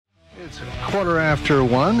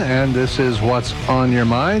1:15, and this is What's on Your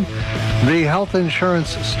Mind, the health insurance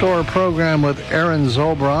store program with Aaron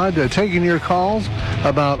Zolbrod, taking your calls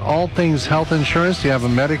about all things health insurance. Do you have a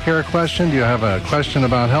Medicare question? Do you have a question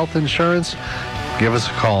about health insurance? Give us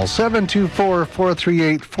a call,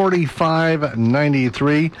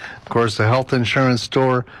 724-438-4593. Of course, the health insurance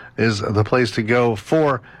store is the place to go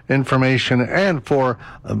for information and for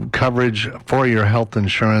coverage for your health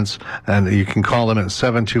insurance. And you can call them at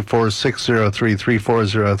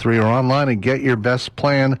 724-603-3403 or online at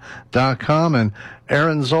getyourbestplan.com. And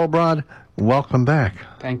Aaron Zolbrod, welcome back.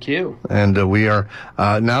 Thank you. And we are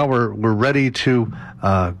now we're ready to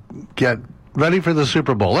get ready for the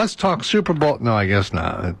Super Bowl. Let's talk Super Bowl. No, I guess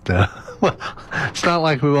not. Well, it's not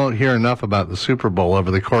like we won't hear enough about the Super Bowl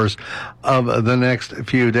over the course of the next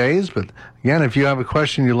few days. But again, if you have a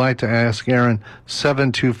question you'd like to ask Aaron,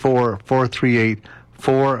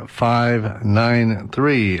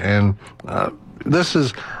 724-438-4593. And this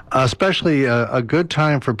is especially a good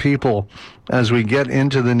time for people as we get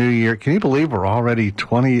into the new year. Can you believe we're already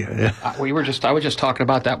 20? I was just talking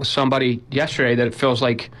about that with somebody yesterday, that it feels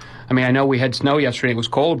like, I mean, I know we had snow yesterday, it was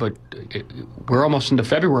cold, but we're almost into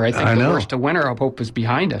February. I think the worst of winter, I hope, is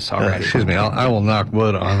behind us already. Excuse me, I will knock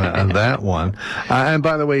wood on that one. And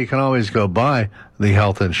by the way, you can always go by the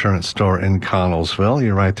health insurance store in Connellsville.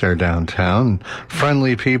 You're right there downtown.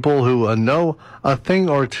 Friendly people who know a thing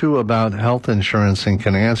or two about health insurance and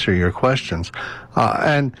can answer your questions.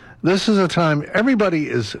 And this is a time everybody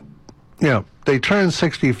is, they turn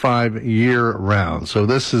 65 year round. So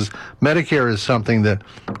Medicare is something that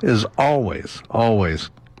is always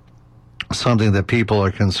something that people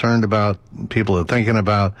are concerned about, people are thinking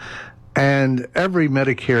about. And every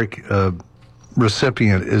Medicare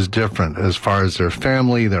recipient is different as far as their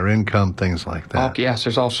family, their income, things like that. Oh, yes,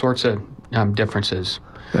 there's all sorts of differences.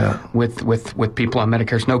 Yeah. With people on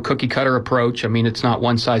Medicare. There's no cookie-cutter approach. I mean, it's not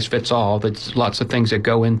one size fits all. There's lots of things that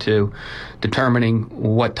go into determining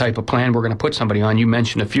what type of plan we're going to put somebody on. You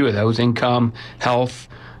mentioned a few of those: income, health,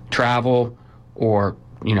 travel, or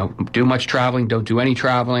do much traveling, don't do any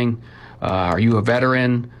traveling. Are you a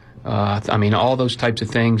veteran? I mean, all those types of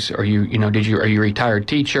things. Are you are you a retired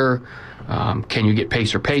teacher? Can you get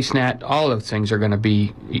PACE or PACENet? All those things are going to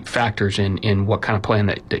be factors in what kind of plan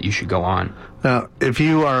that you should go on. Now, if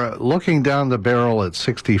you are looking down the barrel at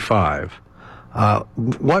 65,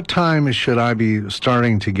 what time should I be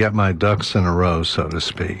starting to get my ducks in a row, so to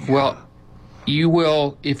speak? Well, you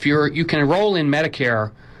will, you can enroll in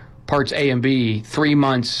Medicare Parts A and B 3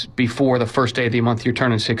 months before the first day of the month you're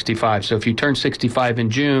turning 65. So if you turn 65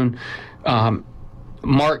 in June,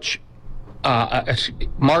 March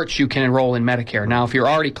you can enroll in Medicare. Now, if you're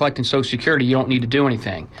already collecting Social Security, you don't need to do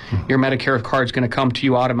anything. Your Medicare card is going to come to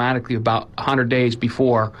you automatically about 100 days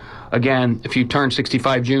before. Again, if you turn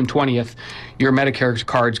 65 June 20th, your Medicare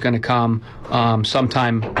card is going to come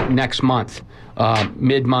sometime next month,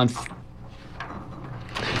 mid-month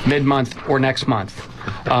or next month.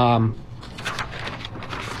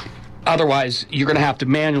 Otherwise, you're going to have to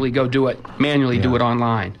manually do it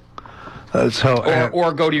online.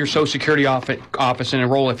 Or go to your Social Security office and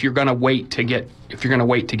enroll if you're going to wait to get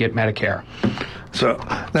Medicare. So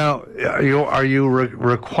now, are you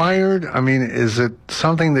required? I mean, is it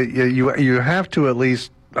something that you have to at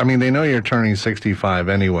least? I mean, they know you're turning 65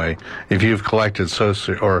 anyway if you've collected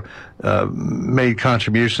Social or made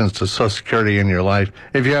contributions to Social Security in your life.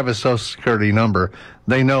 If you have a Social Security number,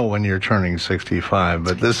 they know when you're turning 65.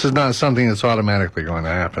 But this is not something that's automatically going to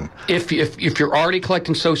happen. If you're already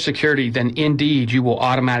collecting Social Security, then indeed you will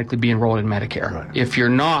automatically be enrolled in Medicare. Right. If you're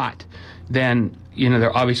not, then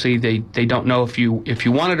they're obviously they don't know if you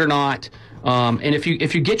want it or not. And if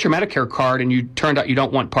you get your Medicare card and you turned out you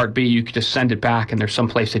don't want Part B, you could just send it back, and there's some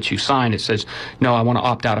place that you sign. It says, no, I want to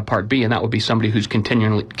opt out of Part B, and that would be somebody who's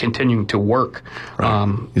continuing to work.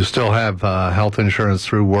 Right. You still have health insurance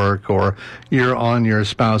through work, or you're on your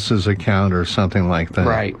spouse's account or something like that.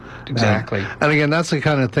 Right, exactly. And again, that's the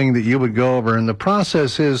kind of thing that you would go over, and the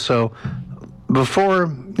process is so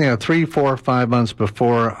before 3, 4, 5 months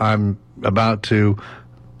before I'm about to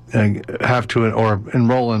have to or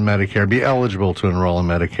enroll in Medicare, be eligible to enroll in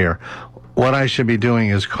Medicare, what I should be doing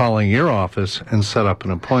is calling your office and set up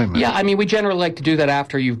an appointment. Yeah, I mean, we generally like to do that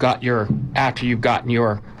after you've gotten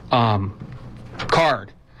your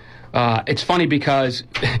card. It's funny because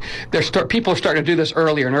people are starting to do this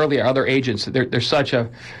earlier and earlier. Other agents, there's such a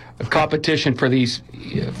competition for these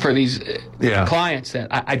clients that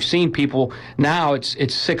I've seen people now.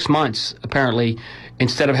 It's 6 months apparently.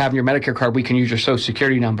 Instead of having your Medicare card, we can use your Social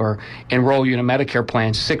Security number, enroll you in a Medicare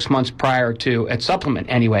plan 6 months prior to, at supplement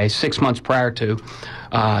anyway, 6 months prior to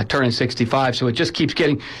turning 65. So it just keeps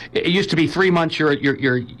getting. It used to be 3 months.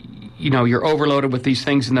 You're overloaded with these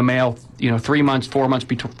things in the mail. 3 months, 4 months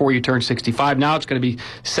before you turn 65. Now it's going to be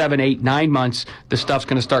 7, 8, 9 months. The stuff's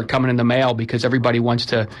going to start coming in the mail because everybody wants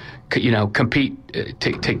to, compete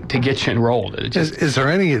to get you enrolled. Is there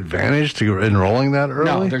any advantage to enrolling that early?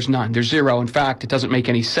 No, there's none. There's zero. In fact, it doesn't make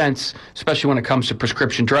any sense, especially when it comes to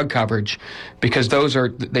prescription drug coverage, because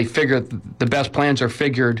the best plans are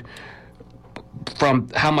figured from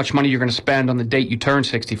how much money you're going to spend on the date you turn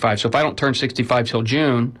 65. So if I don't turn 65 till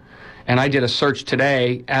June, and I did a search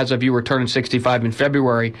today, as of you were turning 65 in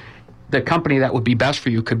February, the company that would be best for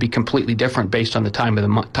you could be completely different based on the time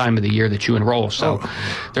of the year that you enroll. So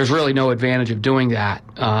there's really no advantage of doing that.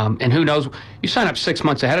 And who knows? You sign up 6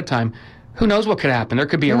 months ahead of time. Who knows what could happen? There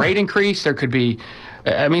could be a rate increase. There could be.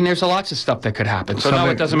 There's lots of stuff that could happen. So no,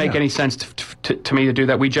 it doesn't make any sense to me to do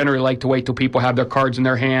that. We generally like to wait till people have their cards in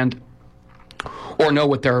their hand or know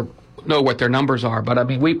what their numbers are. But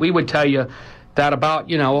we would tell you that about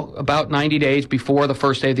 90 days before the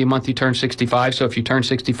first day of the month you turn 65. So if you turn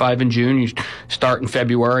 65 in June, you start in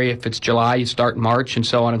February. If it's July, you start in March, and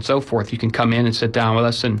so on and so forth. You can come in and sit down with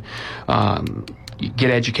us and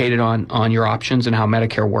get educated on your options and how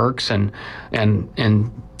Medicare works and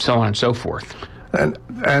so on and so forth. And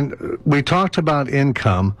we talked about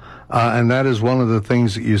income, and that is one of the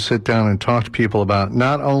things that you sit down and talk to people about.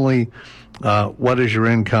 Not only what is your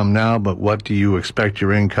income now, but what do you expect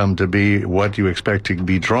your income to be? What do you expect to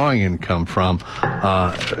be drawing income from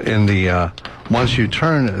once you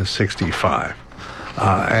turn 65?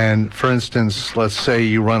 And for instance, let's say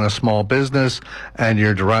you run a small business and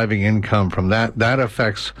you're deriving income from that. That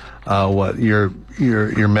affects what your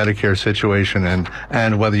Medicare situation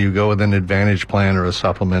and whether you go with an Advantage plan or a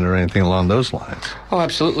supplement or anything along those lines. Oh,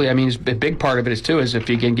 absolutely. a big part of it is if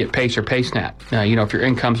you can get PACE or PACE-NET. If your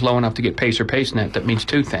income's low enough to get PACE or PACE-NET, that means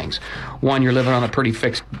two things. One, you're living on a pretty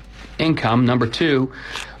fixed income. Number two,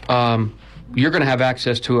 you're going to have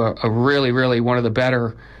access to a really, really one of the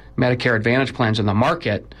better Medicare Advantage plans in the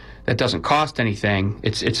market that doesn't cost anything.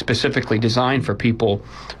 It's specifically designed for people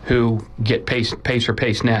who get PACE or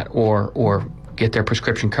PACE-NET or get their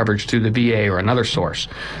prescription coverage through the VA or another source.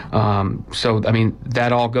 That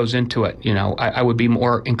all goes into it. I would be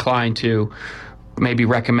more inclined to maybe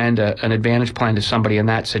recommend an Advantage plan to somebody in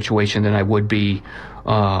that situation than I would be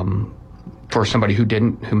for somebody who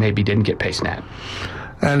maybe didn't get PACE-NET.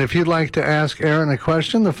 And if you'd like to ask Aaron a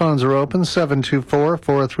question, the phones are open,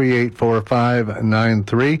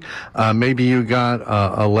 724-438-4593. Maybe you got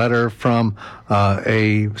a letter from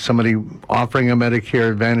somebody offering a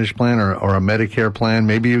Medicare Advantage plan or a Medicare plan.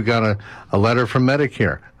 Maybe you got a letter from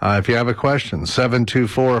Medicare. If you have a question,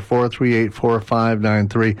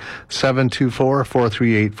 724-438-4593,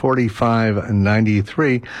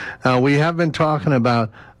 724-438-4593. We have been talking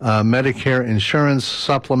about Medicare insurance,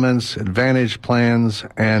 supplements, Advantage plans,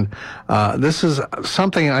 and this is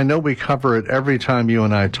something I know we cover it every time you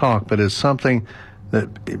and I talk, but it's something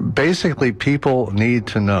that basically people need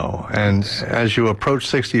to know. And as you approach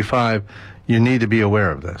 65, you need to be aware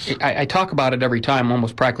of this. I talk about it every time,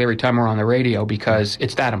 almost practically every time we're on the radio, because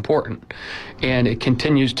it's that important. And it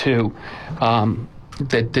continues to,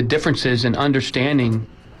 the differences in understanding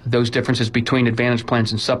those differences between Advantage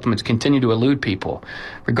plans and supplements continue to elude people.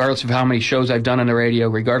 Regardless of how many shows I've done on the radio,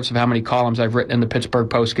 regardless of how many columns I've written in the Pittsburgh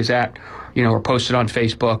Post-Gazette, or posted on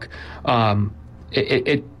Facebook,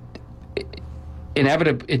 it's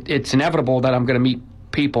inevitable that I'm going to meet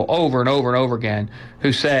people over and over and over again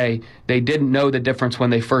who say they didn't know the difference when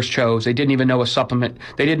they first chose. They didn't even know a supplement.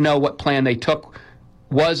 They didn't know what plan they took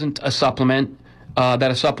wasn't a supplement, that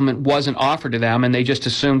a supplement wasn't offered to them, and they just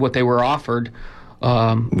assumed what they were offered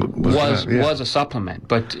was a supplement.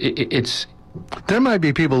 But it's there might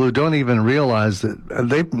be people who don't even realize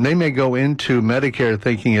that they may go into Medicare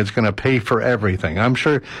thinking it's going to pay for everything. I'm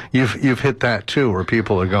sure you've hit that too, where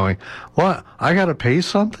people are going, "What? I got to pay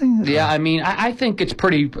something?" Yeah, I think it's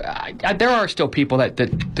pretty. There are still people that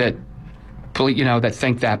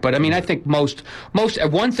think that. But I think most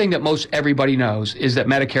one thing that most everybody knows is that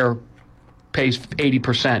Medicare pays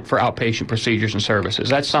 80% for outpatient procedures and services.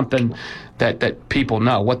 That's something that people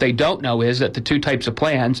know. What they don't know is that the two types of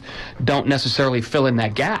plans don't necessarily fill in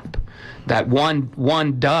that gap. That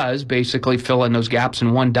one does basically fill in those gaps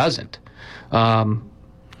and one doesn't.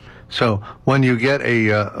 So when you get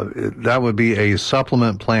that would be a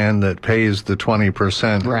supplement plan that pays the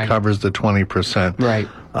 20%, right, covers the 20%, right,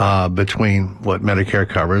 between what Medicare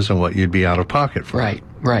covers and what you'd be out of pocket for. Right.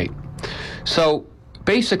 So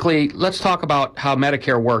basically, let's talk about how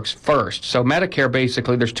Medicare works first. So Medicare,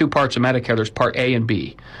 basically, there's two parts of Medicare. There's Part A and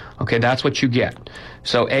B. Okay, that's what you get.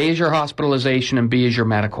 So A is your hospitalization and B is your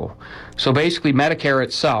medical. So basically Medicare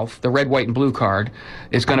itself, the red, white, and blue card,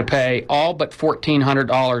 is going to pay all but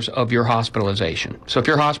 $1,400 of your hospitalization. So if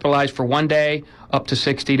you're hospitalized for 1 day up to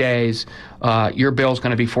 60 days, your bill is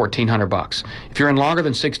going to be $1,400. If you're in longer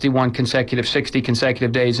than 60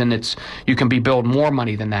 consecutive days, and you can be billed more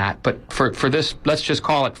money than that. But for this, let's just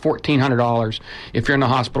call it $1,400 if you're in the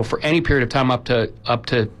hospital for any period of time up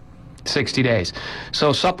to 60 days.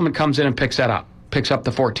 So supplement comes in and picks up the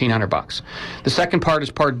 $1,400. The second part is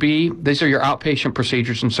Part B. These are your outpatient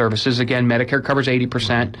procedures and services. Again, Medicare covers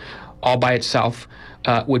 80% all by itself.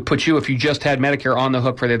 Would put you, if you just had Medicare, on the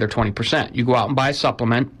hook for the other 20%. You go out and buy a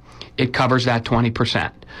supplement, it covers that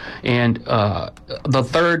 20%. And the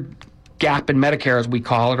third gap in Medicare, as we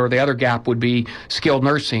call it, or the other gap would be skilled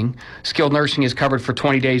nursing. Skilled nursing is covered for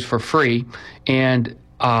 20 days for free, and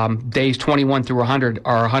days 21 through 100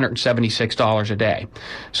 are $176 a day.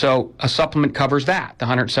 So a supplement covers that, the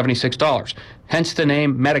 $176. Hence the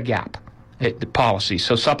name Medigap policy.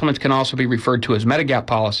 So supplements can also be referred to as Medigap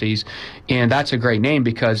policies, and that's a great name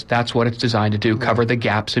because that's what it's designed to do, cover the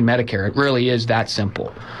gaps in Medicare. It really is that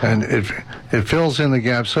simple. And it fills in the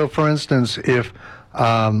gaps. So, for instance, if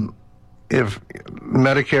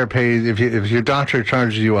Medicare pays, if your doctor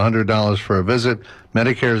charges you $100 for a visit,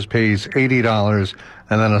 Medicare pays $80,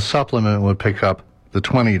 and then a supplement would pick up the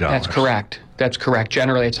 $20. That's correct. That's correct.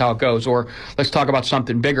 Generally, it's how it goes. Or let's talk about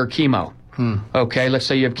something bigger, chemo. Okay, let's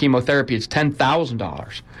say you have chemotherapy. It's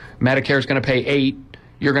 $10,000. Medicare is going to pay $8.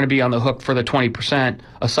 You're going to be on the hook for the 20%.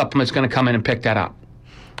 A supplement's going to come in and pick that up.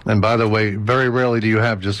 And by the way, very rarely do you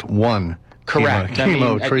have just one correct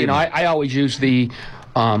chemo treatment. You know, I always use the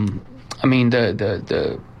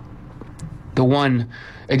one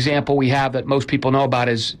example we have that most people know about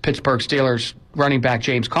is Pittsburgh Steelers running back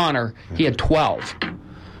James Conner. He had 12.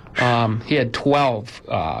 He had 12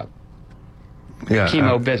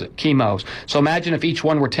 chemos. So imagine if each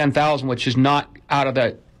one were 10,000, which is not out of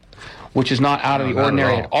the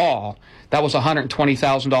ordinary at all. That was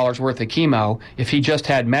 $120,000 worth of chemo. If he just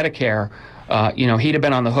had Medicare, he'd have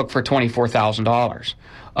been on the hook for $24,000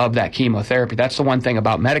 of that chemotherapy. That's the one thing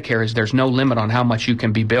about Medicare is there's no limit on how much you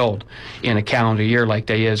can be billed in a calendar year like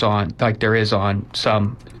there is on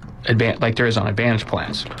Advantage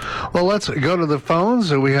plans. Well, let's go to the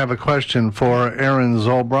phones. We have a question for Aaron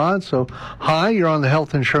Zolbrod. So, hi, you're on the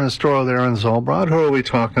health insurance store with Aaron Zolbrod. Who are we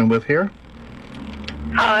talking with here?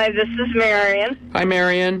 Hi, this is Marion. Hi,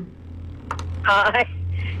 Marion. Hi.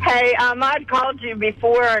 Hey, I'd called you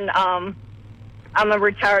before, and I'm a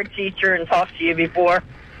retired teacher and talked to you before.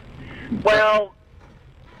 Well,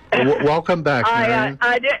 welcome back, Marion.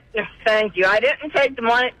 I didn't. Thank you. I didn't take the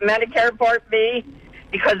Medicare Part B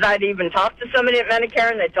because I'd even talked to somebody at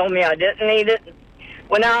Medicare, and they told me I didn't need it.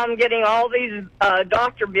 Well, now I'm getting all these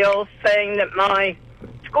doctor bills saying that my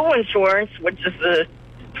school insurance, which is the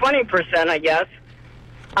 20%, I guess,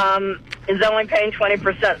 is only paying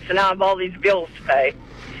 20%. So now I have all these bills to pay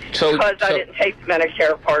because I didn't take the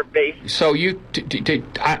Medicare Part B. So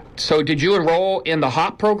did you enroll in the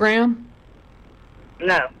HOP program?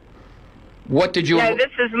 No. What did you? No,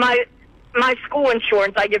 this is my school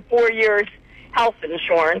insurance. I get 4 years health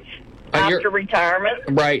insurance after retirement.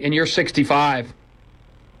 Right, and you're 65.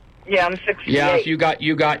 Yeah, I'm 68. Yeah,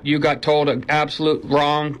 you got told an absolute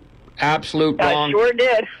wrong I sure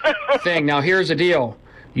did. thing. Now here's the deal.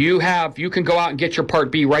 You can go out and get your Part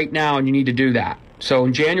B right now, and you need to do that. So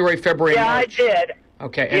in January, February, March. Yeah, I did.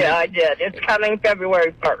 Okay. Yeah, I did. It's coming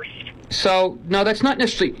February 1st. So no, that's not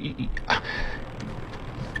necessarily.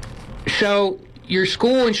 So your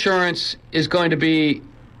school insurance is going to be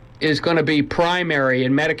primary,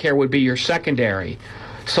 and Medicare would be your secondary.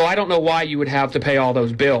 So I don't know why you would have to pay all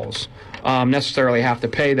those bills, necessarily have to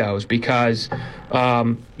pay those, because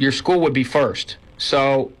your school would be first.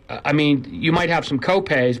 So, I mean, you might have some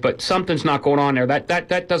co-pays, but something's not going on there.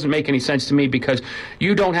 That doesn't make any sense to me because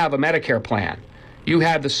you don't have a Medicare plan. You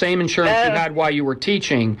have the same insurance you had while you were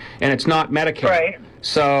teaching, and it's not Medicare. Right.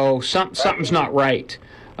 So something's not right.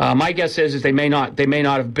 My guess is they may not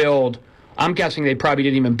have billed. I'm guessing they probably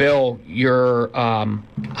didn't even bill your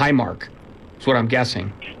Highmark. That's what I'm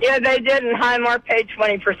guessing. Yeah, they did, and Highmark paid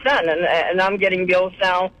 20%, and I'm getting bills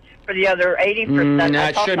now for the other 80%.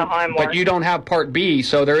 That shouldn't. But you don't have Part B,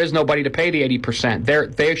 so there is nobody to pay the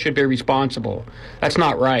 80%. They should be responsible. That's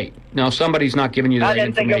not right. No, somebody's not giving you the right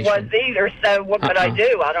information. I didn't think it was either. So what could I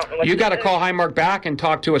do? I don't know what you got to do. call Highmark back and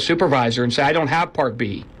talk to a supervisor and say, I don't have Part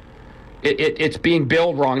B. It's being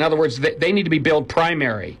billed wrong. In other words, they need to be billed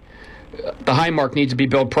primary. The Highmark needs to be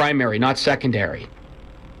billed primary, not secondary.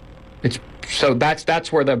 That's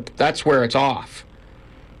where it's off.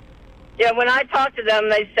 Yeah, when I talked to them,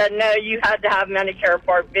 they said, no, you had to have Medicare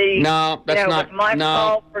Part B. No, that's not. It was my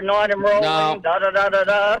fault for not enrolling,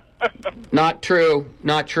 da-da-da-da-da. Not true.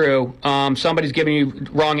 Not true. Somebody's giving you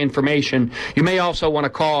wrong information. You may also want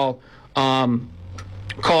to call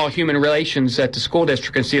Human Relations at the school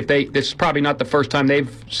district and see if this is probably not the first time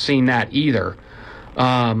they've seen that either.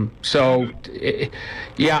 There's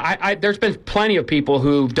been plenty of people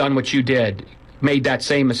who've done what you did, made that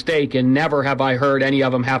same mistake, and never have I heard any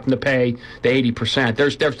of them happen to pay the 80%.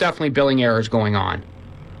 There's definitely billing errors going on.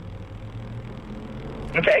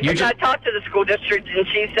 Okay, because I talked to the school district, and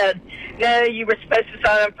she said, no, you were supposed to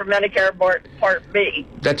sign up for Medicare Part B.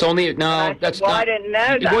 That's only, no, that's not. Well, not, I didn't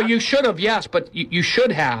know that. Well, you should have, yes, but you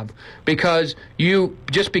should have, because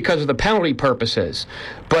of the penalty purposes.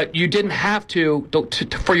 But you didn't have to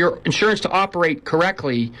for your insurance to operate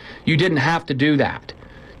correctly, you didn't have to do that.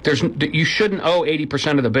 You shouldn't owe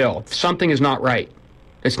 80% of the bill. Something is not right.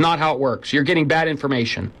 It's not how it works. You're getting bad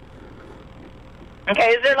information. Okay,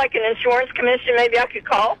 is there like an insurance commission maybe I could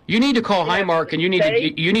call? You need to call Highmark, and you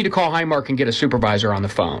need to call Highmark and get a supervisor on the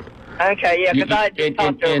phone. Okay, yeah, because I just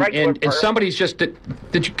talked to a regular person. And somebody's just the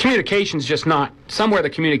communication's just not somewhere. The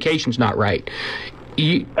communication's not right.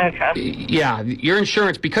 Okay. Yeah, your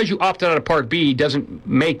insurance, because you opted out of Part B, doesn't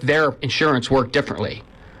make their insurance work differently.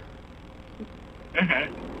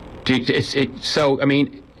 Mm-hmm. So, I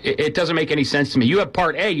mean, it doesn't make any sense to me. You have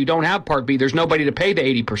Part A, you don't have Part B. There's nobody to pay the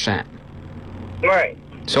 80%. Right.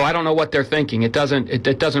 So I don't know what they're thinking. It doesn't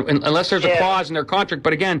unless there's a clause in their contract.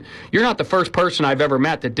 But again, you're not the first person I've ever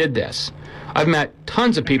met that did this. I've met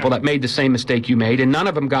tons of people that made the same mistake you made, and none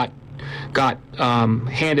of them got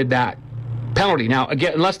handed that penalty. Now,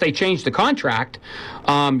 again, unless they change the contract,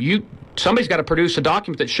 somebody's got to produce a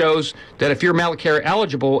document that shows that if you're Medicare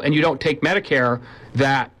eligible and you don't take Medicare,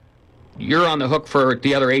 that you're on the hook for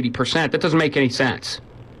the other 80%. That doesn't make any sense.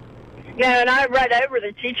 Yeah, and I read over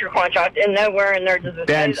the teacher contract, and nowhere in there does it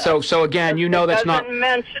say that. So again, you know that's not.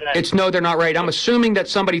 Mention it. It's no, they're not right. I'm assuming that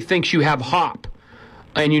somebody thinks you have HOP,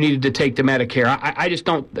 and you needed to take the Medicare. I just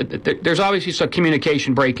don't. There's obviously some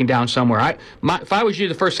communication breaking down somewhere. If I was you,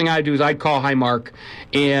 the first thing I'd do is I'd call Highmark,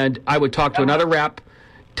 and I would talk to another rep.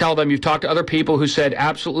 Tell them you've talked to other people who said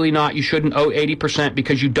absolutely not, you shouldn't owe 80%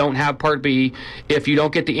 because you don't have Part B. If you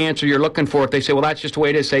don't get the answer you're looking for, if they say, well, that's just the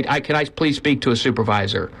way it is, say, can I please speak to a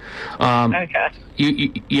supervisor? Okay.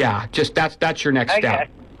 That's your next step.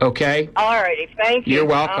 Okay? All righty. Thank you. You're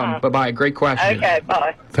welcome. Bye-bye. Great question. Okay,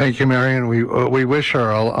 bye. Thank you, Marion. We wish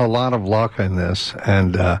her a lot of luck in this.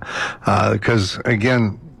 And because,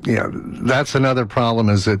 again, that's another problem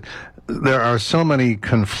is that there are so many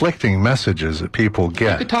conflicting messages that people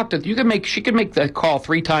get. She could make the call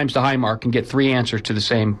 3 times to Highmark and get 3 answers to the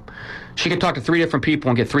same. She could talk to 3 different people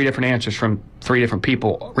and get 3 different answers from 3 different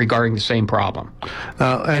people regarding the same problem.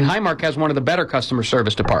 And Highmark has one of the better customer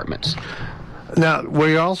service departments. Now,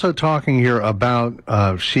 we're also talking here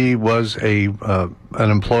about she was an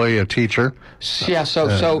employee, a teacher. Yeah,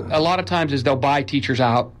 so a lot of times is they'll buy teachers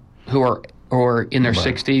out who are in their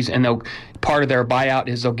 60s, and part of their buyout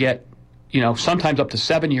is they'll get sometimes up to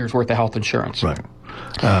 7 years worth of health insurance. Right.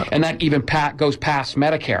 And that even goes past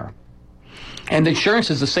Medicare. And the insurance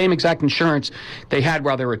is the same exact insurance they had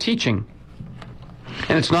while they were teaching.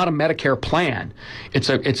 And it's not a Medicare plan. It's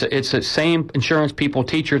the same insurance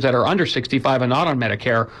teachers that are under 65 and not on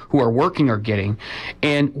Medicare who are working are getting.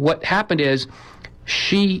 And what happened is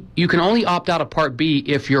you can only opt out of Part B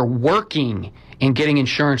if you're working and getting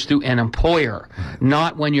insurance through an employer,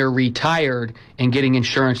 not when you're retired and getting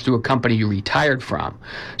insurance through a company you retired from.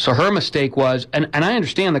 So her mistake was, and I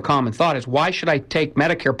understand the common thought is, why should I take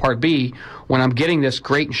Medicare Part B when I'm getting this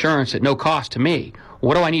great insurance at no cost to me?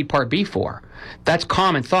 What do I need Part B for? That's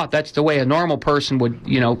common thought. That's the way a normal person would,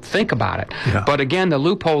 think about it. Yeah. But again, the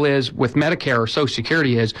loophole is with Medicare or Social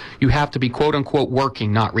Security is you have to be quote unquote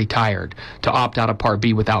working, not retired, to opt out of Part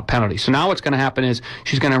B without penalty. So now what's going to happen is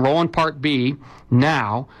she's going to enroll in Part B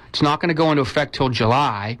now. It's not going to go into effect till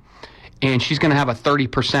July. And she's going to have a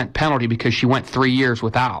 30% penalty because she went 3 years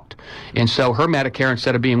without. And so her Medicare,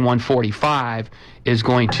 instead of being $145, is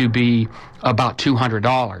going to be about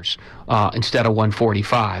 $200 instead of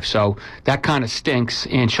 $145. So that kind of stinks,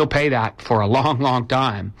 and she'll pay that for a long, long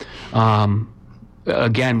time.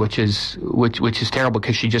 Again, which is terrible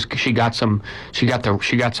because she got some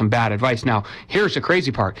bad advice. Now, here's the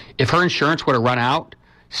crazy part: if her insurance would have run out,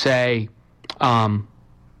 say.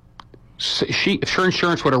 If her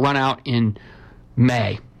insurance would have run out in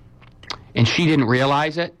May and she didn't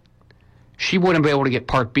realize it, she wouldn't be able to get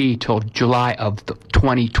Part B till July of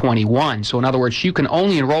 2021. So in other words, you can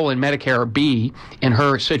only enroll in Medicare B in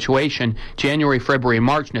her situation January, February,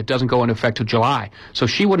 March, and it doesn't go into effect till July. So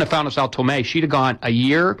she wouldn't have found us out till May. She'd have gone a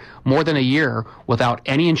year, more than a year, without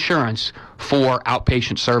any insurance for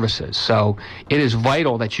outpatient services. So it is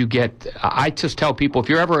vital that you get. I just tell people, if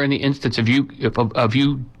you're ever in the instance of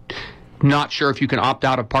you not sure if you can opt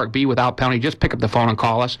out of Part B without penalty, just pick up the phone and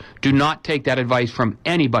call us. Do not take that advice from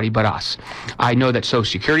anybody but us. I know that Social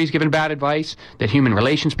Security's given bad advice, that Human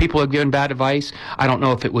Relations people have given bad advice. I don't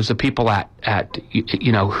know if it was the people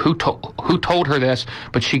who told her this,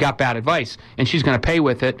 but she got bad advice, and she's going to pay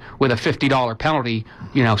with it with a $50 penalty,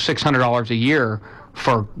 $600 a year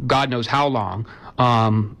for God knows how long,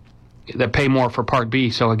 that pay more for Part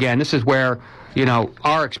B. So again, this is where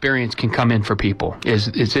our experience can come in for people. This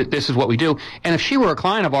is what we do. And if she were a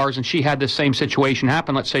client of ours and she had this same situation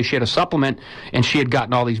happen, let's say she had a supplement and she had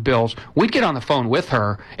gotten all these bills, we'd get on the phone with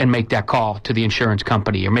her and make that call to the insurance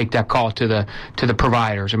company, or make that call to the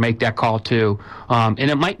providers, or make that call to, and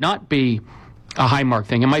it might not be a Highmark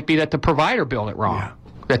thing. It might be that the provider billed it wrong. Yeah.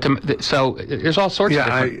 So there's all sorts of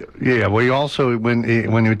different... Well, you also, when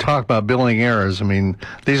you talk about billing errors, I mean,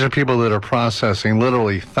 these are people that are processing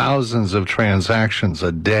literally thousands of transactions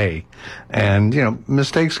a day. And,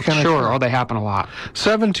 mistakes can occur. Sure, they happen a lot.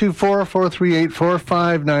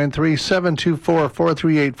 724-438-4593,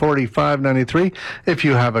 724-438-4593, if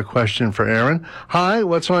you have a question for Aaron. Hi,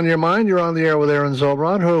 what's on your mind? You're on the air with Aaron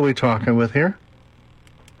Zolbrod. Who are we talking with here?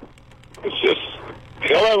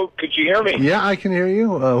 Hello, could you hear me? Yeah, I can hear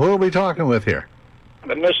you. Who are we talking with here?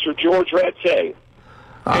 Mr. George Rattay.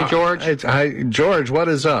 Hey, George. Hi, George, what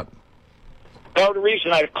is up? Well, the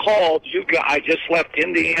reason I called you guys, I just left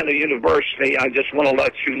Indiana University. I just want to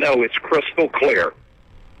let you know it's crystal clear.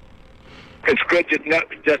 It's good that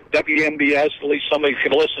WMBS, at least somebody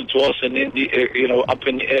can listen to us in up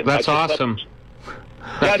in... That's awesome.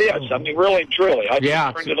 That is. I mean, really and truly. I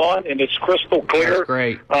just turned it on, and it's crystal clear. That's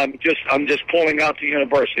great. I'm just pulling out the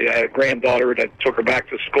university. I had a granddaughter that took her back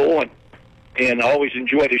to school, and I always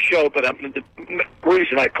enjoy the show. But the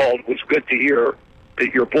reason I called was good to hear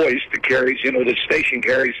that your voice, the station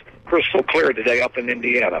carries crystal clear today up in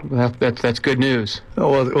Indiana. That's good news.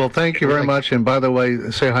 Oh, well, thank you very much. And by the way,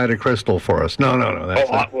 say hi to Crystal for us. No.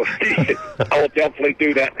 I will definitely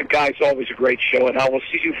do that. The guy's always a great show, and I will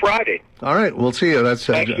see you Friday. All right, we'll see you.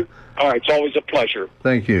 Thank you. All right, it's always a pleasure.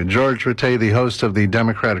 Thank you. George Rattay, the host of the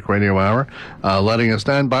Democratic Radio Hour, letting us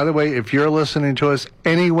know. And by the way, if you're listening to us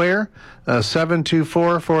anywhere,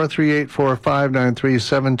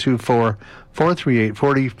 724-438-4593,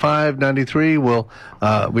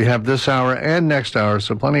 724-438-4593. We have this hour and next hour,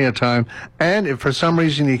 so plenty of time. And if for some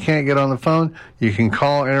reason you can't get on the phone, you can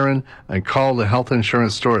call Aaron and call the health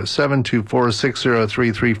insurance store at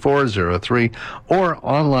 724-603-3403 or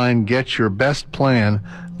online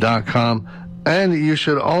getyourbestplan.com. And you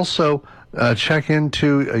should also check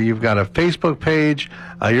into, you've got a Facebook page.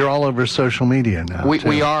 You're all over social media now.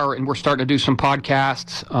 We are, and we're starting to do some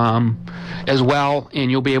podcasts as well, and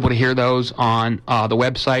you'll be able to hear those on the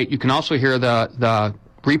website. You can also hear the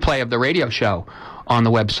replay of the radio show on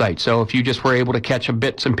the website. So if you just were able to catch a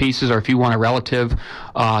bits and pieces, or if you want a relative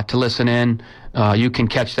to listen in, you can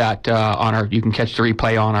catch that you can catch the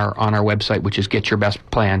replay on our website, which is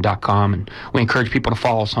getyourbestplan.com. And we encourage people to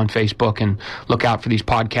follow us on Facebook and look out for these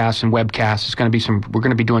podcasts and webcasts. It's going to be we're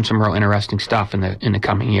going to be doing some real interesting stuff in the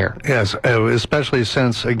coming year. Yes, especially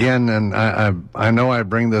since, again, and I know I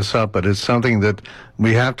bring this up, but it's something that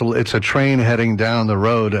we have to, it's a train heading down the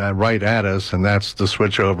road right at us, and that's the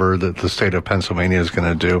switchover that the state of Pennsylvania is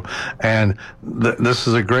going to do. And this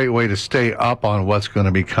is a great way to stay up on what's going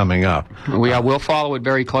to be coming up. We'll follow it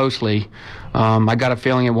very closely. I got a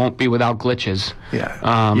feeling it won't be without glitches.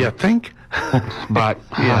 Yeah. You think? But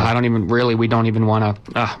I don't even really, we don't even want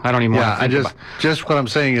to, I don't even want to think about. Just what I'm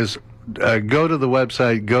saying is, go to the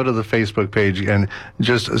website, go to the Facebook page, and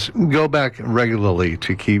just go back regularly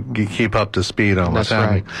to keep up to speed on what's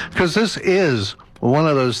happening. Because this is one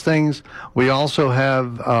of those things. We also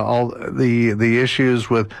have all the issues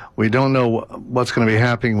with, we don't know what's going to be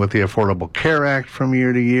happening with the Affordable Care Act from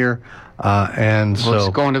year to year. And so it's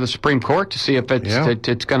going to the Supreme Court to see if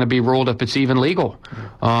it's going to be ruled if it's even legal.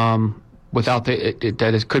 Without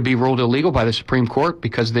that it could be ruled illegal by the Supreme Court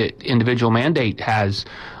because the individual mandate has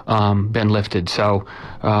been lifted. So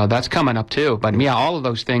that's coming up too. But all of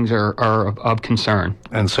those things are of concern.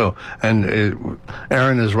 And so,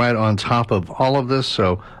 Aaron is right on top of all of this.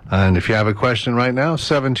 So, and if you have a question right now,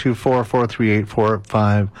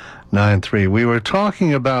 724-438-4593. We were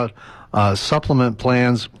talking about supplement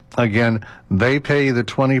plans. Again, they pay the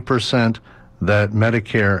 20%. that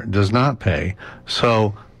Medicare does not pay.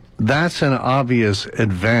 So that's an obvious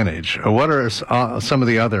advantage. What are some of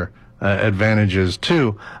the other advantages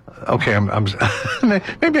too? Okay, I'm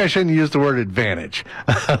maybe I shouldn't use the word advantage,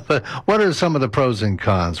 but what are some of the pros and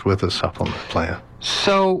cons with a supplement plan?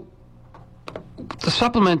 So the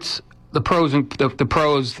supplements, the pros,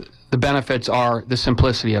 the benefits are the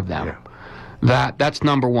simplicity of them. Yeah. That's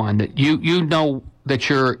number one. That you know that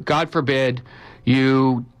you're, God forbid,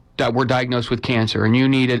 that were diagnosed with cancer and you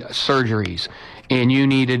needed surgeries and you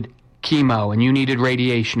needed chemo and you needed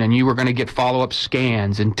radiation and you were going to get follow-up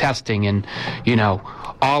scans and testing and,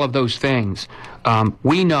 all of those things.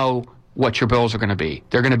 We know what your bills are going to be.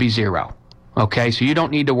 They're going to be zero. Okay, so you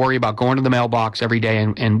don't need to worry about going to the mailbox every day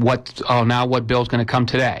and what bill's going to come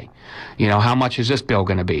today. How much is this bill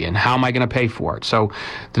going to be and how am I going to pay for it? So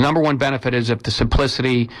the number one benefit is the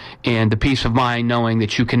simplicity and the peace of mind knowing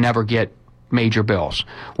that you can never get major bills.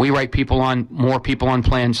 We write more people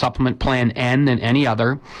on supplement plan N than any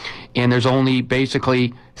other, and there's only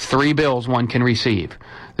basically 3 bills one can receive.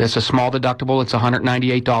 There's a small deductible. It's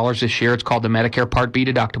 $198 this year. It's called the Medicare Part B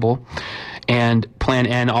deductible. And Plan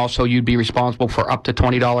N also, you'd be responsible for up to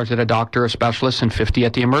 $20 at a doctor, a specialist, and $50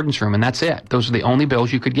 at the emergency room, and that's it. Those are the only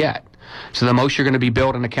bills you could get. So the most you're going to be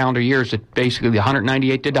billed in a calendar year is basically the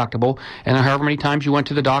 $198 deductible, and however many times you went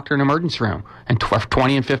to the doctor in an emergency room, and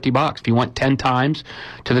 $20 and $50. If you went 10 times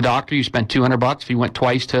to the doctor, you spent $200. If you went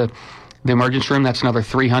twice to the emergency room, that's another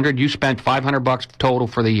 $300. You spent $500 total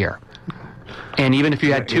for the year. And even if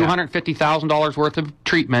you had $250,000 worth of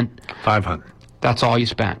treatment, $500. That's all you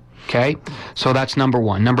spent. Okay, so that's number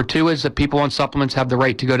one. Number two is that people on supplements have the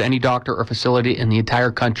right to go to any doctor or facility in the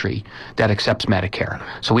entire country that accepts Medicare.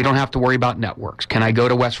 So we don't have to worry about networks. Can I go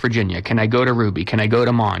to West Virginia? Can I go to Ruby? Can I go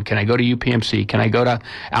to Mon? Can I go to UPMC? Can I go to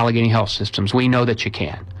Allegheny Health Systems? We know that you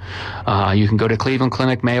can. You can go to Cleveland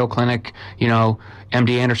Clinic, Mayo Clinic, MD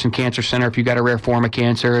Anderson Cancer Center if you've got a rare form of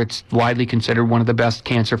cancer. It's widely considered one of the best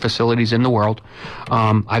cancer facilities in the world.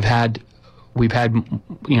 We've had,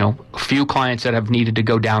 a few clients that have needed to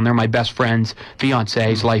go down there. My best friend's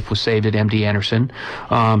fiance's life was saved at MD Anderson.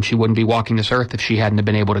 She wouldn't be walking this earth if she hadn't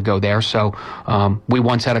been able to go there. So we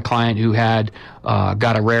once had a client who had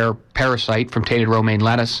got a rare parasite from tainted romaine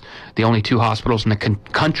lettuce. The only 2 hospitals in the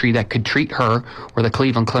country that could treat her were the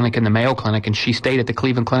Cleveland Clinic and the Mayo Clinic, and she stayed at the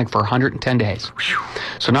Cleveland Clinic for 110 days.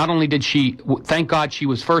 So not only did she, thank God she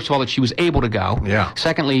was, first of all, that she was able to go. Yeah.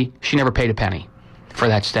 Secondly, she never paid a penny for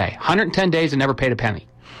that stay. 110 days and never paid a penny.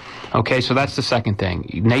 Okay, so that's the second thing.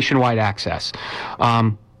 Nationwide access.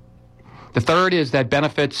 The third is that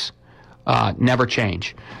benefits never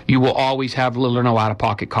change. You will always have little or no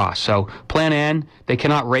out-of-pocket costs. So Plan N, they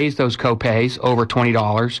cannot raise those copays over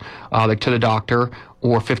 $20 to the doctor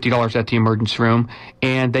or $50 at the emergency room,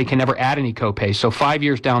 and they can never add any copays. So 5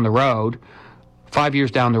 years down the road,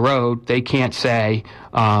 they can't say,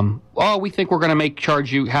 we think we're going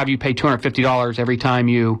to have you pay $250 every time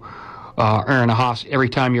you every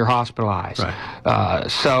time you're hospitalized.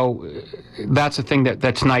 Right. So that's the thing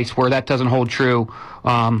that's nice, where that doesn't hold true.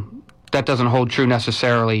 That doesn't hold true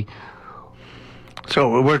necessarily.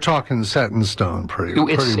 So we're talking set in stone, pretty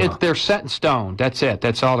well. They're set in stone. That's it.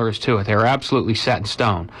 That's all there is to it. They're absolutely set in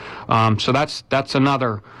stone. So that's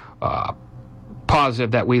another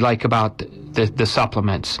positive that we like about the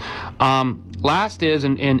supplements. Last is,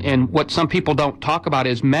 and what some people don't talk about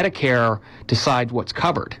is Medicare decides what's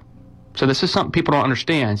covered. So this is something people don't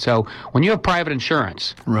understand. So when you have private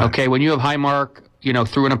insurance, right. Okay, when you have Highmark,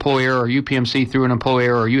 through an employer, or UPMC through an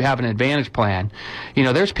employer, or you have an Advantage plan,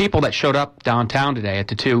 there's people that showed up downtown today at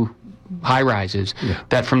the 2 high-rises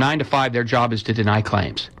that from 9 to 5, their job is to deny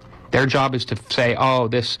claims. Their job is to say,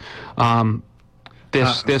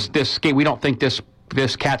 we don't think this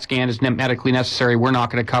CAT scan is medically necessary. We're not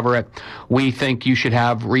going to cover it. We think you should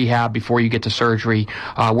have rehab before you get to surgery.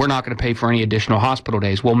 We're not going to pay for any additional hospital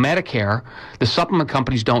days. Well, Medicare, the supplement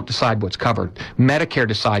companies don't decide what's covered. Medicare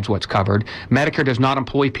decides what's covered. Medicare does not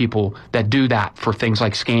employ people that do that for things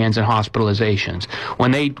like scans and hospitalizations.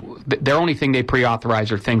 When their only thing they pre-authorize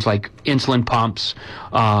are things like insulin pumps,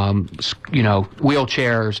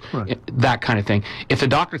 wheelchairs, right. That kind of thing. If the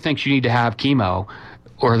doctor thinks you need to have chemo,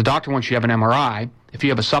 or the doctor wants you to have an MRI, if you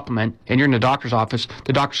have a supplement and you're in the doctor's office,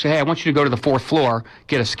 the doctor says, hey, I want you to go to the 4th floor,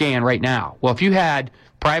 get a scan right now. Well, if you had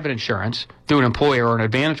private insurance through an employer or an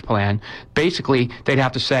Advantage plan, basically they'd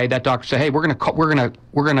have to say, that doctor say, hey, we're going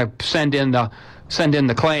to send in the send in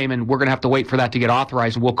the claim, and we're going to have to wait for that to get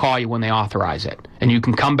authorized, and we'll call you when they authorize it. And you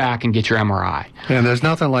can come back and get your MRI. And there's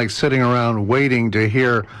nothing like sitting around waiting to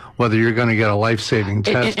hear whether you're going to get a life-saving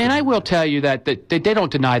test. And I will tell you that they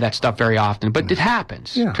don't deny that stuff very often, but it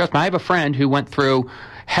happens. Yeah. Trust me, I have a friend who went through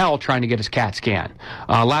hell trying to get his CAT scan.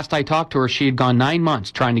 Last I talked to her, she had gone 9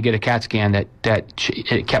 months trying to get a CAT scan it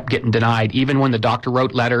kept getting denied, even when the doctor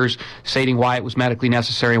wrote letters stating why it was medically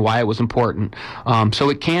necessary, why it was important.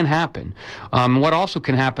 So it can happen. What also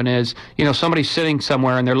can happen is, somebody's sitting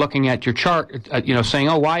somewhere and they're looking at your chart, saying,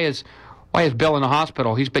 oh, why is Bill in the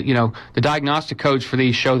hospital? He's been, the diagnostic codes for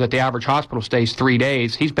these show that the average hospital stay is 3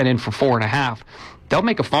 days. He's been in for 4.5. They'll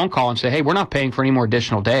make a phone call and say, hey, we're not paying for any more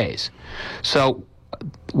additional days. So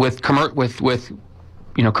with commercial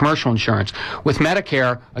insurance, with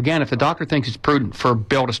Medicare, again, if the doctor thinks it's prudent for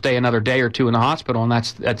Bill to stay another day or two in the hospital, and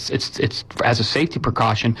it's as a safety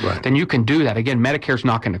precaution, right, then you can do that. Again, Medicare's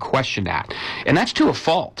not going to question that, and that's to a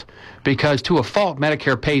fault. Because to a fault,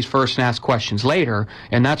 Medicare pays first and asks questions later,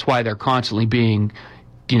 and that's why they're constantly being,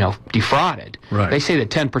 defrauded. Right. They say that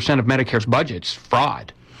 10% of Medicare's budget's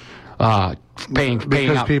fraud.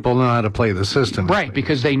 Paying out. People know how to play the system. Right,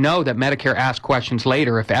 because they know that Medicare asks questions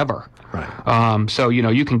later, if ever. Right. So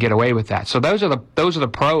you can get away with that. So those are the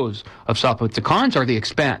pros of supplements. The cons are the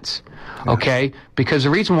expense. Okay, because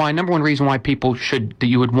the number one reason why people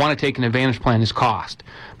you would want to take an Advantage plan is cost,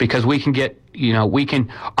 because we can get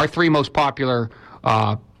our 3 most popular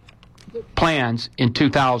plans in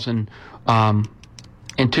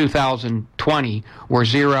 2020 were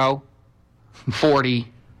 0, 40.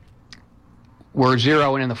 We're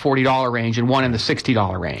 0 and in the $40 range, and 1 in the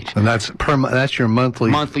 $60 range. And that's your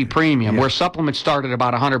monthly premium. Yeah. Where supplements start at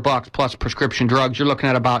about $100 plus prescription drugs, you're looking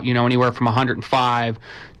at about anywhere from $105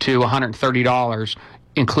 to $130,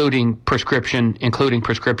 including prescription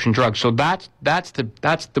drugs. So that's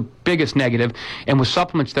the biggest negative. And with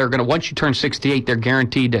supplements, they're going to, once you turn 68, they're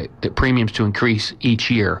guaranteed the premiums to increase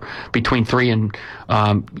each year between 3 and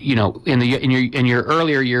in your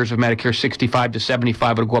earlier years of Medicare, 65 to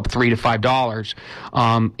 75, it'll go up $3 to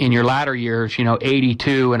 $5. In your latter years,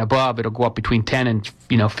 82 and above, it'll go up between $10 and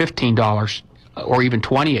 $15. Or even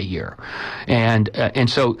 20 a year, and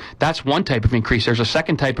so that's one type of increase. There's a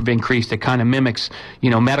second type of increase that kind of mimics,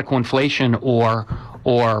 medical inflation or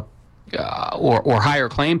higher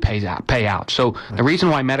claim payout. So the reason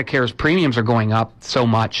why Medicare's premiums are going up so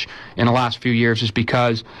much in the last few years is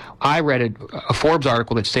because I read a Forbes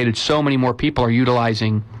article that stated so many more people are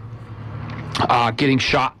utilizing getting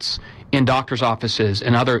shots in doctors' offices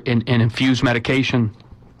and other in infused medication.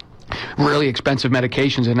 Really expensive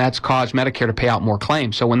medications, and that's caused Medicare to pay out more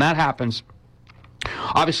claims. So when that happens,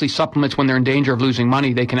 obviously supplements, when they're in danger of losing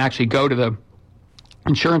money, they can actually go to the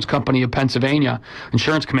insurance company of Pennsylvania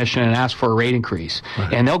Insurance Commission and ask for a rate increase,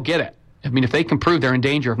 right, and they'll get it. I mean, if they can prove they're in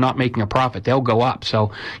danger of not making a profit, they'll go up.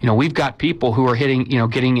 So, we've got people who are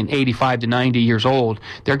getting in 85 to 90 years old,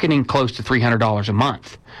 they're getting close to $300 a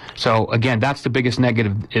month. So, again, that's the biggest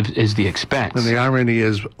negative is the expense. And the irony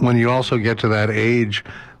is, when you also get to that age,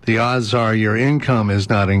 the odds are your income is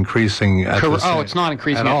not increasing at the same, it's not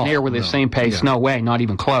increasing at near with the same pace. Yeah. No way, not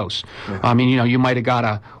even close. Yeah. I mean, you might have got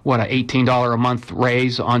a $18 a month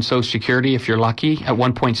raise on Social Security if you're lucky at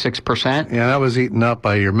 1.6%. Yeah, that was eaten up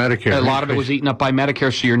by your Medicare. A lot of it was eaten up by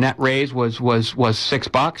Medicare, so your net raise was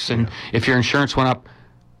 $6, and if your insurance went up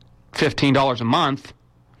 $15 a month,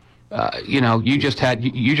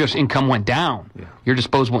 income went down. Yeah. Your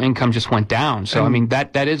disposable income just went down. So I mean,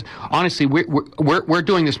 that is honestly, we're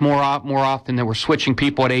doing this more often than we're switching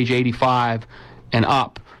people at age 85 and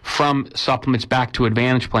up from supplements back to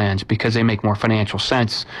Advantage plans because they make more financial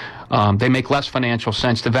sense. They make less financial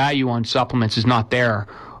sense. The value on supplements is not there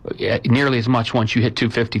nearly as much once you hit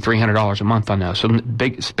 $250, $300 a month on those. So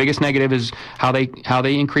the biggest negative is how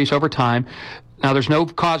they increase over time. Now, there's no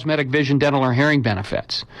cosmetic, vision, dental, or hearing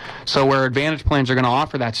benefits. So where Advantage plans are going to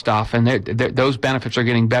offer that stuff, and those benefits are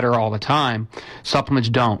getting better all the time, supplements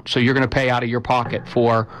don't. So you're going to pay out of your pocket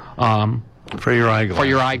for your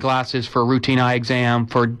eyeglasses, for a routine eye exam,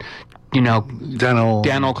 for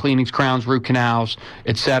dental cleanings, crowns, root canals,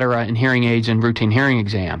 etc., and hearing aids and routine hearing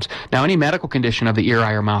exams. Now, any medical condition of the ear,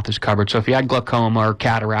 eye, or mouth is covered. So if you had glaucoma or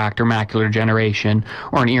cataract or macular degeneration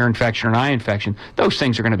or an ear infection or an eye infection, those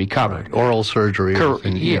things are going to be covered. Right. Oral surgery.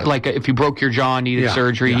 Like if you broke your jaw and needed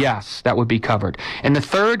surgery, yes, that would be covered. And the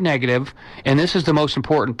third negative, and this is the most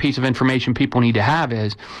important piece of information people need to have,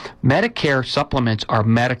 is Medicare supplements are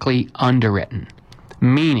medically underwritten.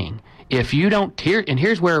 Meaning, if you don't,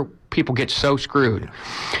 here's where people get so screwed,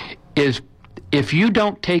 is if you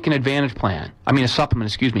don't take a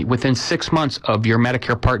supplement, within 6 months of your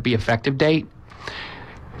Medicare Part B effective date,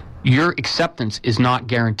 your acceptance is not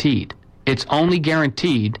guaranteed. It's only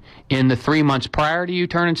guaranteed in the 3 months prior to you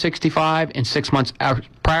turning 65 and 6 months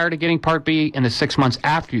prior to getting Part B and the 6 months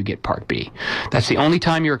after you get Part B. That's the only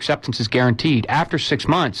time your acceptance is guaranteed. After 6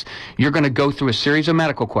 months, you're going to go through a series of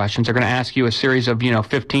medical questions. They're going to ask you a series of,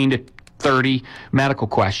 15 to 30 medical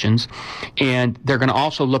questions, and they're going to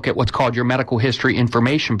also look at what's called your Medical History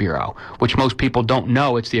Information Bureau, which most people don't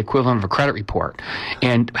know. It's the equivalent of a credit report.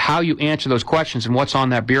 And how you answer those questions and what's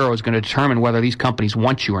on that bureau is going to determine whether these companies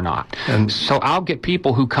want you or not. And so I'll get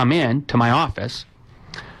people who come in to my office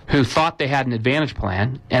who thought they had an Advantage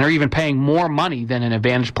plan and are even paying more money than an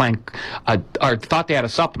Advantage plan, or thought they had a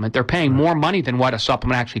supplement. They're paying more money than what a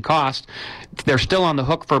supplement actually costs. They're still on the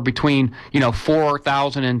hook for between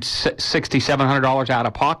 $4,000 and $6,700 out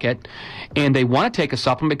of pocket, and they want to take a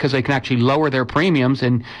supplement because they can actually lower their premiums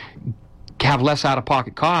and have less out of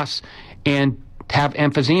pocket costs and have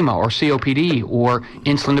emphysema or COPD or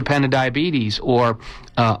insulin-dependent diabetes or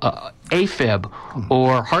AFib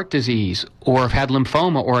or heart disease or have had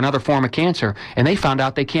lymphoma or another form of cancer, and they found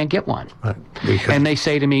out they can't get one. Right. And they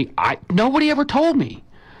say to me, nobody ever told me.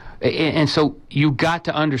 And so you got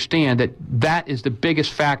to understand that is the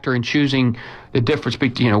biggest factor in choosing the difference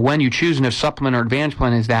between, when you choose a supplement or Advantage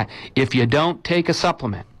plan, is that if you don't take a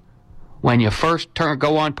supplement when you first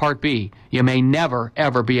go on Part B, you may never,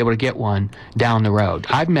 ever be able to get one down the road.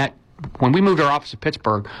 When we moved our office to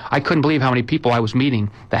Pittsburgh, I couldn't believe how many people I was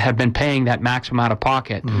meeting that had been paying that maximum out of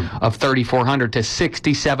pocket of $3,400 to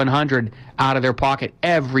 $6,700 out of their pocket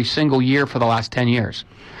every single year for the last 10 years.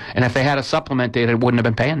 And if they had a supplement, they wouldn't have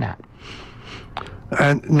been paying that.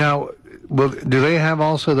 And now, do they have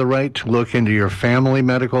also the right to look into your family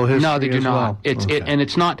medical history? No, they do not. Well?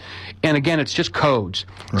 It's not. And again, it's just codes.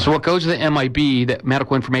 Right. So what goes to the MIB, the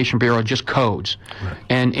Medical Information Bureau, just codes. Right.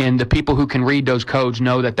 And the people who can read those codes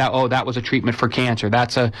know that was a treatment for cancer.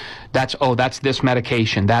 That's this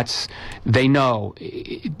medication. They know.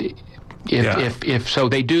 If so,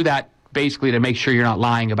 they do that basically to make sure you're not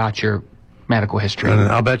lying about your medical history. And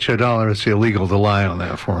I'll bet you $1 it's illegal to lie on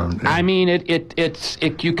that for them. I mean,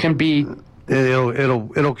 you can be.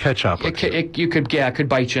 It'll catch up. It could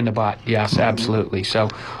bite you in the butt. Yes, absolutely. So,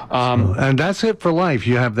 and that's it for life.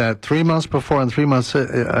 You have that 3 months before and 3 months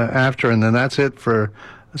after, and then that's it for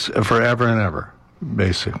forever and ever,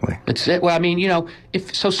 basically. It's it. Well, I mean,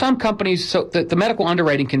 some companies. So the medical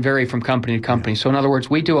underwriting can vary from company to company. So in other words,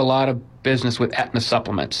 we do a lot of business with Aetna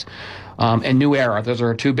supplements. And New Era, those are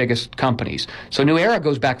our two biggest companies. So New Era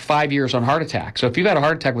goes back 5 years on heart attack. So if you've had a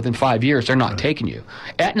heart attack within 5 years, they're not taking you.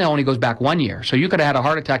 Aetna only goes back 1 year. So you could have had a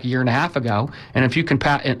heart attack a year and a half ago, and if you can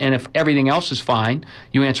and if everything else is fine,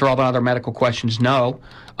 you answer all the other medical questions no,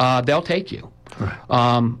 they'll take you.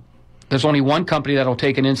 Right. There's only one company that'll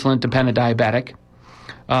take an insulin-dependent diabetic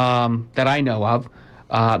that I know of.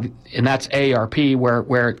 And that's AARP, where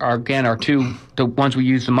the ones we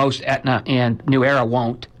use the most, Aetna and New Era,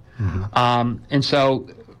 won't. Mm-hmm. And so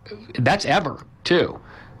that's ever, too.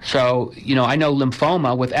 So, I know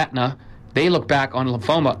lymphoma with Aetna, they look back on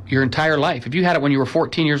lymphoma your entire life. If you had it when you were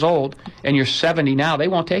 14 years old and you're 70 now, they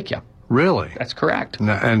won't take you. Really? That's correct.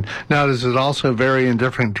 And now, does it also vary in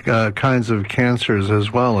different kinds of cancers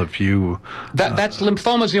as well? If you that's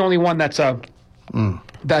lymphoma's the only one that's a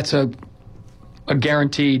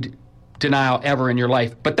guaranteed denial ever in your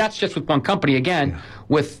life. But that's just with one company. Again,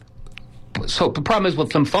 So the problem is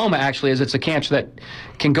with lymphoma, actually, is it's a cancer that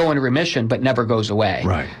can go into remission but never goes away.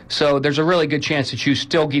 Right. So there's a really good chance that you're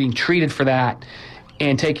still getting treated for that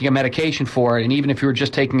and taking a medication for it. And even if you were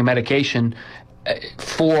just taking a medication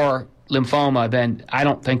for lymphoma, then I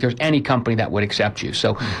don't think there's any company that would accept you.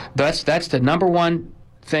 So that's the number one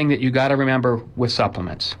thing that you got to remember with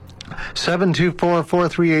supplements.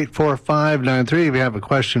 724-438-4593. If you have a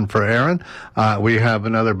question for Aaron, we have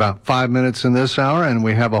another about 5 minutes in this hour, and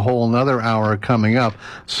we have a whole another hour coming up.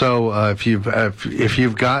 So if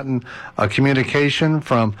you've gotten a communication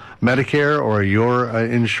from Medicare or your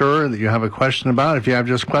insurer that you have a question about, if you have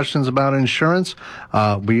just questions about insurance,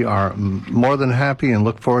 we are more than happy and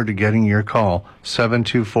look forward to getting your call.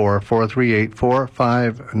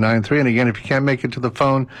 724-438-4593. And again, if you can't make it to the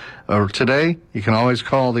phone today, you can always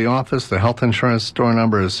call the office. The health insurance store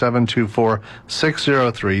number is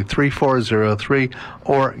 724-603-3403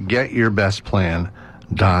 or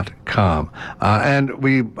getyourbestplan.com. And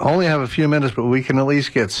we only have a few minutes, but we can at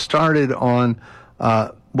least get started on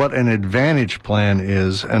what an Advantage plan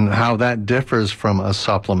is and how that differs from a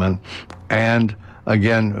supplement. And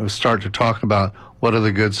again, start to talk about what are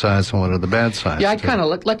the good sides and what are the bad sides. Yeah,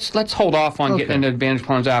 let's hold off on getting into Advantage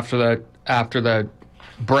plans after the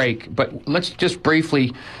break, but let's just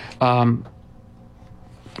briefly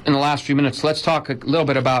in the last few minutes, let's talk a little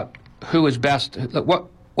bit about who is best,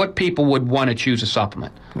 what people would want to choose a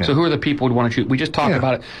supplement. Yeah. So who are the people who would want to choose? We just talked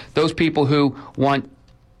about it. Those people who want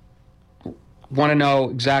to know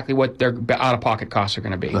exactly what their out-of-pocket costs are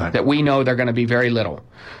going to be. Right. That we know they're going to be very little.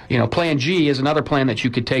 Plan G is another plan that you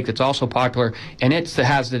could take that's also popular, and it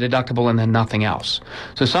has the deductible and then nothing else.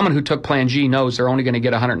 So someone who took Plan G knows they're only going to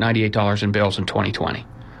get $198 in bills in 2020.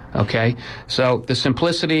 Okay? So the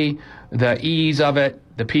simplicity, the ease of it,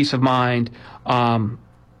 the peace of mind,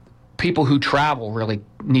 people who travel really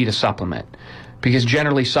need a supplement. Because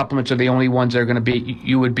generally supplements are the only ones that are going to be,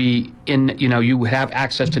 you would be in, you would have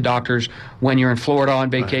access to doctors when you're in Florida on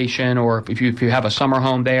vacation, right. Or if you have a summer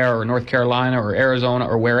home there, or North Carolina or Arizona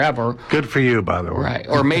or wherever. Good for you, by the way. Right.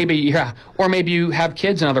 Or maybe you have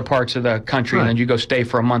kids in other parts of the country, right. And then you go stay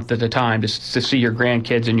for a month at a time to see your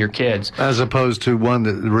grandkids and your kids. As opposed to one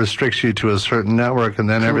that restricts you to a certain network and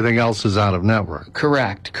then everything else is out of network.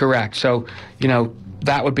 Correct. So,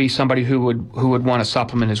 that would be somebody who would want a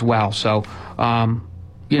supplement as well. So,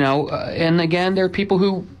 and again, there are people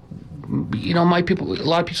who, a lot of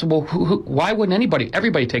people say, well, why wouldn't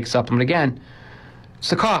everybody take a supplement? Again, it's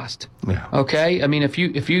the cost. Yeah. Okay. I mean, if you're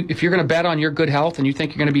going to bet on your good health and you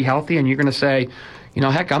think you're going to be healthy and you're going to say,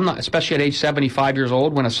 heck, I'm not, especially at age 75 years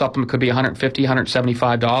old when a supplement could be $150,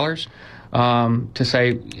 $175. To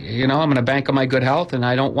say, I'm going to bank on my good health and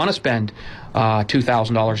I don't want to spend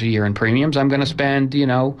 $2,000 a year in premiums. I'm going to spend,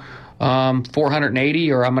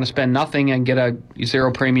 $480, or I'm going to spend nothing and get a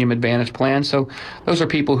zero premium advantage plan. So those are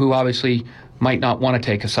people who obviously might not want to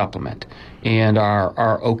take a supplement and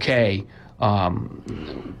are okay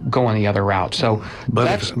going the other route. So,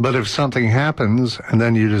 but if something happens and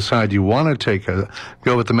then you decide you want to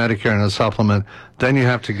go with the Medicare and a supplement, then you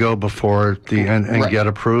have to go before and right. Get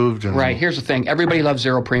approved. Right. Here's the thing: everybody loves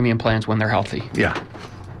zero premium plans when they're healthy. Yeah.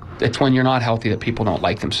 It's when you're not healthy that people don't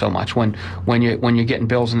like them so much. When you're getting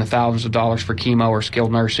bills in the thousands of dollars for chemo or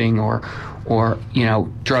skilled nursing or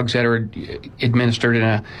drugs that are administered in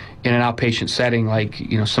an outpatient setting, like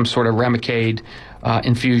some sort of Remicade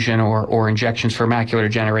infusion or injections for macular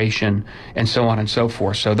degeneration and so on and so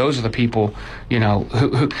forth. So those are the people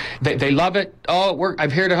who they love it. Oh,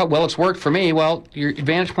 I'm here to help. Well, it's worked for me. Well, your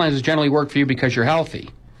advantage plans has generally worked for you because you're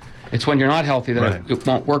healthy. It's when you're not healthy that right. It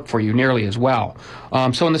won't work for you nearly as well.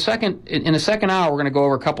 So in the second hour, we're going to go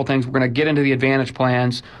over a couple things. We're going to get into the advantage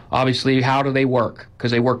plans. Obviously, how do they work?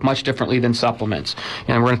 Because they work much differently than supplements.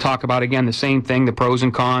 And we're going to talk about, again, the same thing, the pros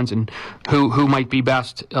and cons, and who might be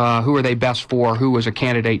best, who are they best for, who is a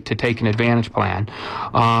candidate to take an advantage plan.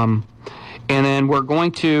 And then we're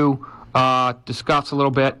going to discuss a little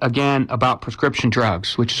bit, again, about prescription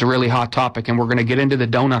drugs, which is a really hot topic, and we're going to get into the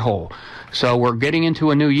donut hole. So we're getting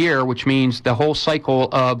into a new year, which means the whole cycle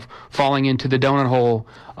of falling into the donut hole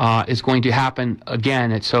is going to happen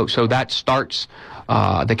again. So that starts,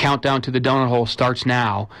 the countdown to the donut hole starts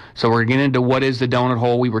now. So we're getting into what is the donut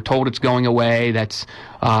hole. We were told it's going away. That's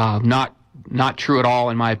not true at all,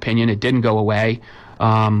 in my opinion. It didn't go away.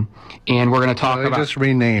 And we're going to talk about... They just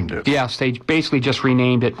renamed it. Yes, they basically just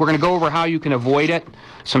renamed it. We're going to go over how you can avoid it,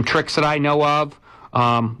 some tricks that I know of.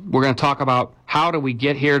 We're going to talk about how do we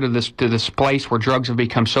get here to this place where drugs have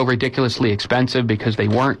become so ridiculously expensive, because they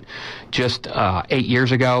weren't just 8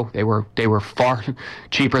 years ago. They were far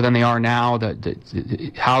cheaper than they are now.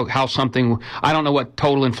 How something, I don't know what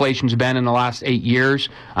total inflation's been in the last 8 years.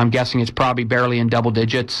 I'm guessing it's probably barely in double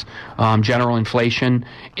digits, general inflation,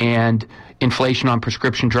 and inflation on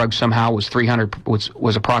prescription drugs somehow was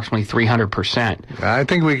approximately 300%. I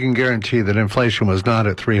think we can guarantee that inflation was not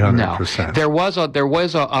at 300%. No. There was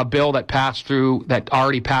a bill that passed through, that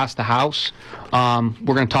already passed the House.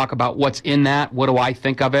 We're going to talk about what's in that. What do I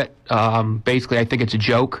think of it? Basically, I think it's a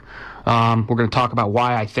joke. We're going to talk about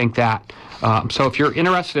why I think that. So if you're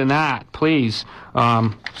interested in that, please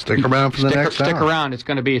stick around for the next hour. Stick around.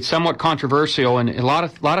 It's somewhat controversial, and a lot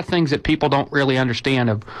of things that people don't really understand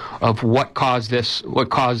of what caused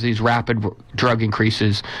these rapid drug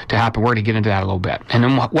increases to happen. We're going to get into that a little bit, and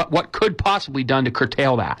then what could possibly be done to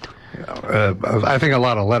curtail that. I think a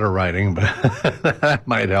lot of letter writing, but that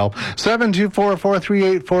might help.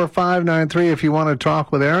 724-438-4593 if you want to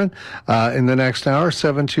talk with Aaron in the next hour.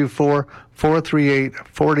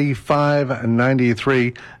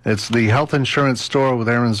 724-438-4593. It's the Health Insurance Store with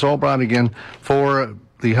Aaron Zolbrod. Again, for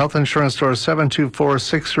the Health Insurance Store,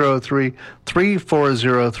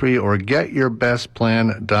 724-603-3403 or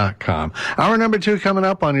getyourbestplan.com. Hour number 2 coming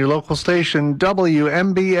up on your local station,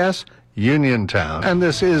 WMBS Uniontown. And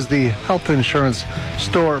this is the Health Insurance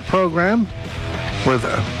Store program with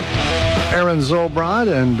Aaron Zolbrod,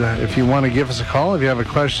 and if you want to give us a call, if you have a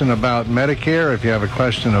question about Medicare, if you have a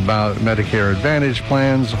question about Medicare Advantage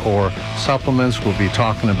plans or supplements, we'll be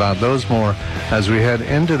talking about those more as we head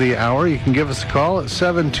into the hour. You can give us a call at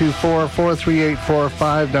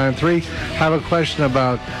 724-438-4593. Have a question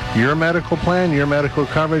about your medical plan, your medical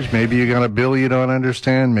coverage. Maybe you got a bill you don't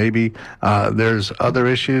understand. Maybe there's other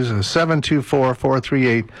issues.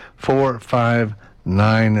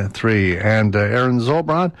 724-438-4593. And Aaron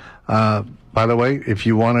Zolbrod, by the way, if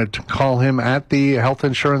you wanted to call him at the health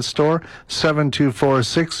insurance store,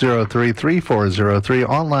 724-603-3403,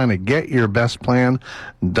 online at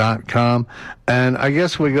getyourbestplan.com. And I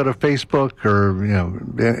guess we go to Facebook or,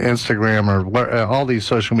 Instagram or all these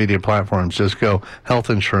social media platforms, just go health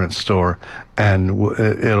insurance store and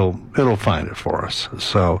it'll find it for us.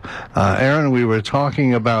 So, Aaron, we were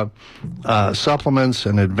talking about supplements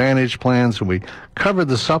and advantage plans, and we covered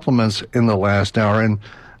the supplements in the last hour. And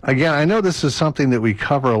again, I know this is something that we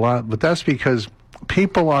cover a lot, but that's because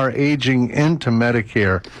people are aging into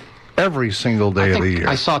Medicare every single day of the year.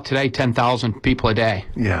 I saw today 10,000 people a day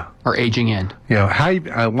are aging in.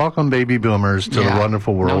 Hi, welcome baby boomers to the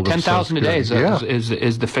wonderful world. 10,000 a day is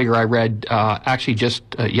the figure I read actually just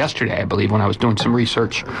yesterday, I believe, when I was doing some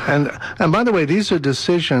research. And by the way, these are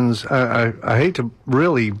decisions, I hate to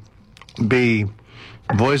really be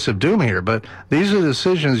voice of doom here, but these are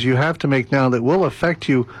decisions you have to make now that will affect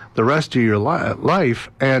you the rest of your life,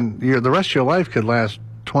 and the rest of your life could last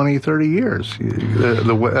 20, 30 years.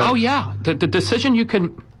 The decision you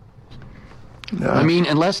can, I mean,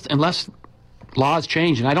 unless laws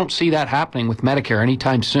change, and I don't see that happening with Medicare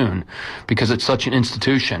anytime soon because it's such an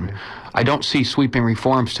institution. I don't see sweeping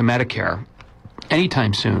reforms to Medicare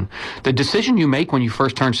anytime soon. The decision you make when you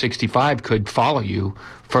first turn 65 could follow you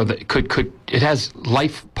for it has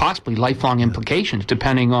possibly lifelong implications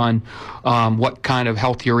depending on what kind of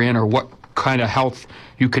health you're in or what kind of health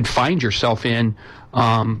you could find yourself in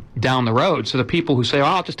down the road. So the people who say,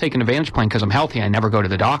 I'll just take an Advantage plan because I'm healthy, I never go to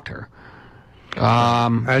the doctor.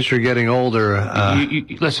 As you're getting older,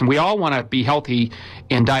 listen, we all want to be healthy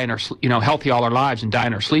and die in our, healthy all our lives and die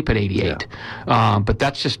in our sleep at 88. But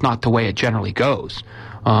that's just not the way it generally goes.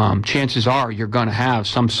 Chances are you're going to have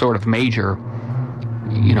some sort of major,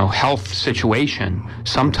 health situation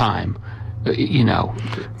sometime.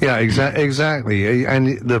 Yeah, exactly.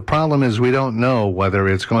 And the problem is we don't know whether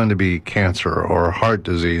it's going to be cancer or heart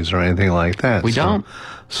disease or anything like that. We don't.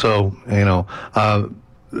 So,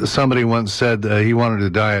 somebody once said he wanted to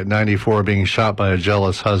die at 94 being shot by a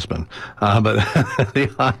jealous husband. But the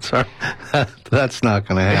odds are that's not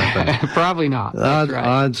going to happen. Probably not. That's right.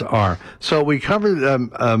 Odds are. So we covered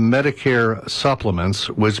Medicare supplements,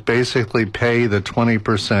 which basically pay the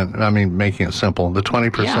 20%, I mean, making it simple, the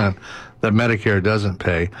 20% that Medicare doesn't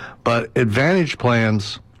pay. But Advantage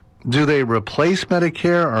plans, do they replace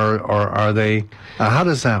Medicare or are they, how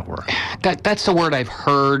does that work? That's the word I've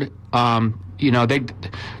heard.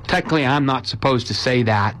 Technically I'm not supposed to say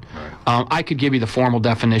that. I could give you the formal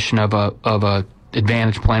definition of a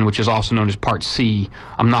Advantage plan, which is also known as Part C.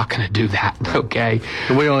 I'm not going to do that, okay?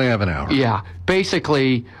 We only have an hour. Yeah.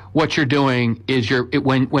 Basically, what you're doing is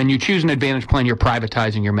when you choose an Advantage plan, you're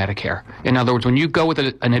privatizing your Medicare. In other words, when you go with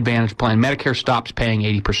an Advantage plan, Medicare stops paying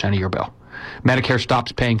 80% of your bill. Medicare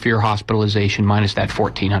stops paying for your hospitalization minus that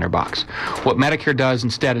 $1,400. What Medicare does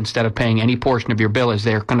instead of paying any portion of your bill is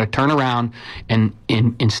they're going to turn around and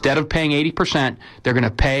instead of paying 80%, they're going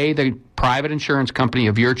to pay the private insurance company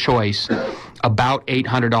of your choice about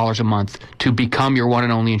 $800 a month to become your one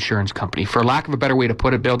and only insurance company. For lack of a better way to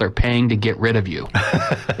put it, Bill, they're paying to get rid of you.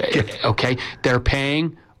 Okay? They're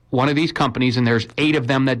paying one of these companies, and there's 8 of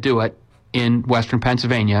them that do it in Western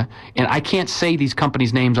Pennsylvania, and I can't say these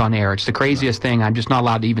companies' names on air. It's the craziest thing. I'm just not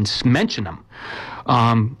allowed to even mention them.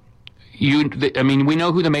 We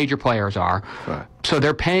know who the major players are. Right. So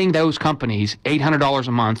they're paying those companies $800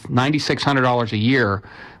 a month, $9,600 a year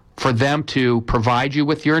for them to provide you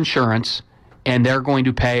with your insurance, and they're going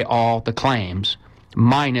to pay all the claims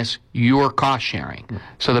minus your cost sharing.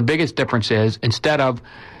 So the biggest difference is instead of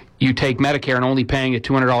you take Medicare and only paying a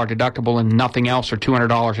 $200 deductible and nothing else, or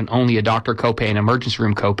 $200 and only a doctor copay and emergency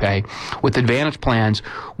room copay. With Advantage plans,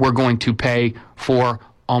 we're going to pay for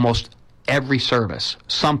almost every service,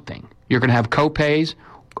 something. You're going to have copays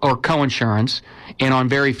or coinsurance, and on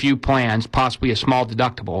very few plans, possibly a small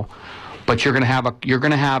deductible. But you're going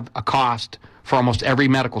to have a cost for almost every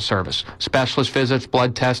medical service: specialist visits,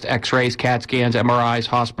 blood tests, X-rays, CAT scans, MRIs,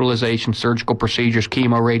 hospitalization, surgical procedures,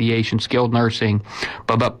 chemo, radiation, skilled nursing,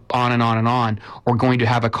 but on and on and on, are going to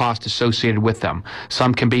have a cost associated with them.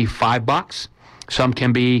 Some can be $5, some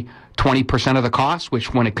can be 20% of the cost,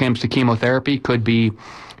 which when it comes to chemotherapy could be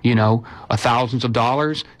thousands of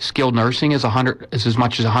dollars. Skilled nursing is as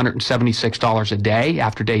much as $176 a day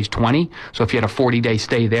after days 20. So if you had a 40-day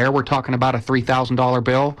stay there, we're talking about a $3,000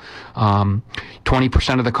 bill.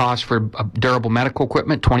 20% of the cost for durable medical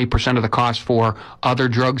equipment, 20% of the cost for other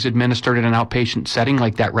drugs administered in an outpatient setting,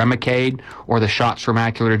 like that Remicade or the shots for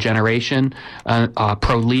macular degeneration,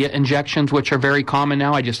 Prolia injections, which are very common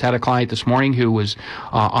now. I just had a client this morning who was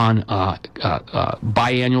on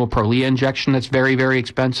biannual Prolia injection that's very, very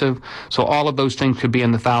expensive. So all of those things could be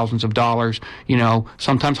in the thousands of dollars.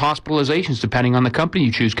 Sometimes hospitalizations, depending on the company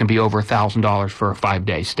you choose, can be over $1,000 for a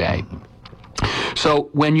 5-day stay. So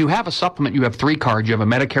when you have a supplement, you have 3 cards. You have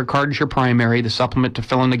a Medicare card as your primary, the supplement to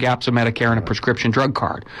fill in the gaps of Medicare, and a prescription drug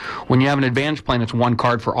card. When you have an Advantage plan, it's 1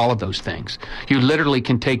 card for all of those things. You literally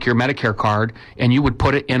can take your Medicare card and you would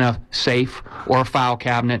put it in a safe or a file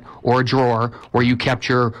cabinet or a drawer where you kept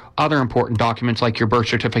your other important documents like your birth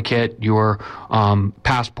certificate, your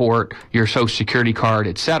passport, your Social Security card,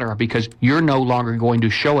 etc., because you're no longer going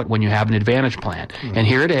to show it when you have an Advantage plan. And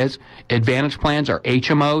here it is. Advantage plans are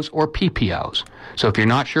HMOs or PPOs. So if you're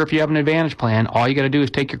not sure if you have an Advantage plan, all you got to do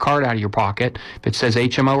is take your card out of your pocket. If it says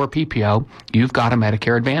HMO or PPO, you've got a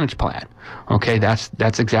Medicare Advantage plan. Okay,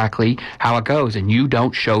 that's exactly how it goes. And you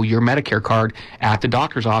don't show your Medicare card at the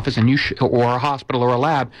doctor's office and or a hospital or a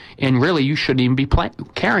lab, and really you shouldn't even be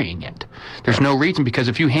carrying it. There's no reason, because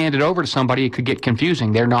if you hand it over to somebody, it could get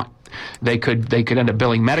confusing. They could end up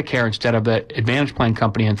billing Medicare instead of the Advantage plan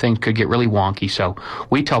company, and things could get really wonky. So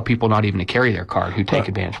we tell people not even to carry their card who take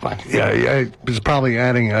Advantage plans. Yeah, it's probably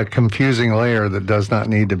adding a confusing layer that does not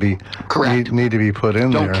need to be correct. Need to be put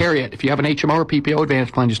in there. Don't carry it. If you have an HMO or PPO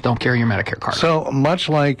Advantage plan, just don't carry your Medicare card. So much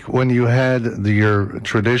like when you had your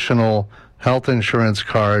traditional health insurance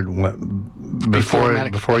card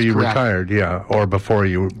before you retired, or before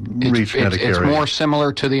you reached Medicare. It's more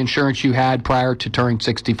similar to the insurance you had prior to turning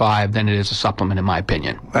 65 than it is a supplement, in my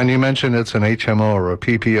opinion. And you mentioned it's an HMO or a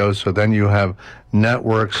PPO, so then you have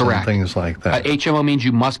networks Correct. And things like that. HMO means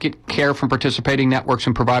you must get care from participating networks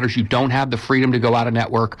and providers. You don't have the freedom to go out of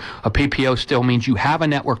network. A PPO still means you have a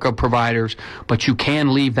network of providers, but you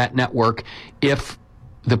can leave that network if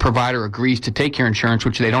the provider agrees to take your insurance,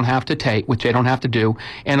 which they don't have to do,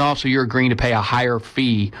 and also you're agreeing to pay a higher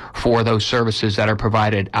fee for those services that are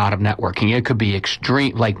provided out of networking. It could be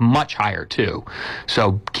extreme, like much higher too.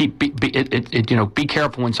 So be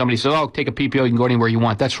careful when somebody says, "Oh, take a PPO, you can go anywhere you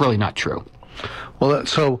want." That's really not true. Well,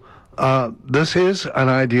 so this is an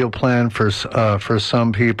ideal plan for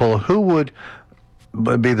some people. Who would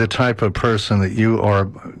be the type of person that you are?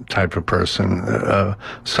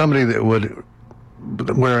 Somebody that would,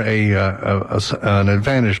 where an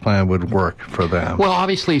Advantage plan would work for them. Well,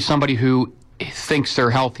 obviously somebody who thinks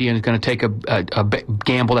they're healthy and is going to take a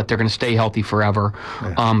gamble that they're going to stay healthy forever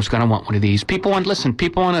is going to want one of these. People on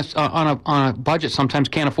a budget sometimes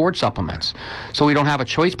can't afford supplements, so we don't have a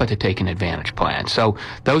choice but to take an Advantage plan. So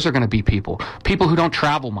those are going to be people who don't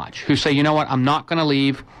travel much, who say, you know what, I'm not going to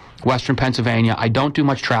leave Western Pennsylvania. I don't do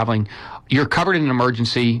much traveling. You're covered in an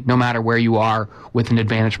emergency no matter where you are with an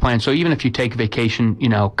Advantage plan. So even if you take a vacation,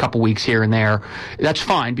 a couple weeks here and there, that's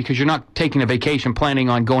fine, because you're not taking a vacation planning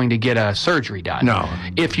on going to get a surgery done. No.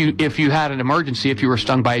 If you had an emergency, if you were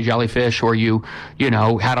stung by a jellyfish or you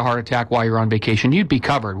had a heart attack while you're on vacation, you'd be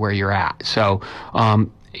covered where you're at. So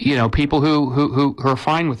people who are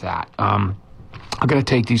fine with that. I'm going to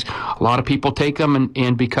take these. A lot of people take them,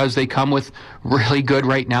 and because they come with really good,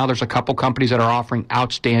 right now, there's a couple companies that are offering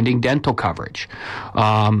outstanding dental coverage.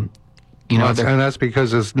 And that's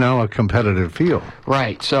because it's now a competitive field.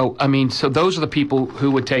 Right. So, so those are the people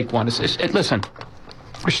who would take one. Listen,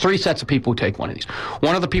 there's 3 sets of people who take one of these.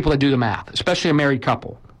 One are the people that do the math, especially a married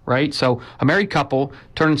couple. Right? So a married couple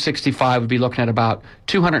turning 65 would be looking at about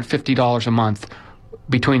 $250 a month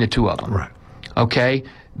between the two of them. Right. Okay?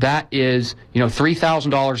 That is,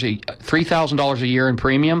 $3,000 a year in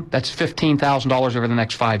premium. That's $15,000 over the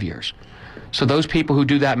next 5 years. So those people who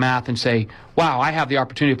do that math and say, wow, I have the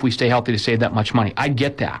opportunity, if we stay healthy, to save that much money. I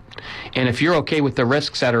get that. And if you're okay with the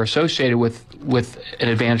risks that are associated with an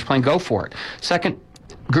Advantage plan, go for it. Second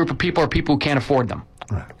group of people are people who can't afford them.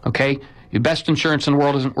 Right. Okay? The best insurance in the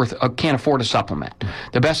world can't afford a supplement.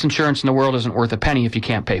 The best insurance in the world isn't worth a penny if you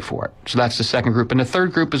can't pay for it. So that's the second group. And the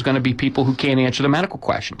third group is going to be people who can't answer the medical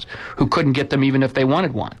questions, who couldn't get them even if they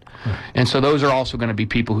wanted one. And so those are also going to be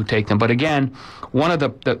people who take them. But again, one of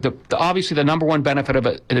the obviously the number one benefit of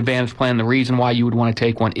an Advantage plan, the reason why you would want to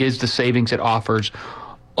take one, is the savings it offers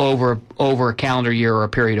over a calendar year or a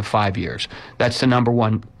period of 5 years. That's the number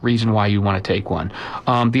one reason why you want to take one.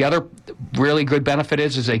 The other really good benefit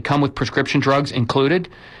is they come with prescription drugs included.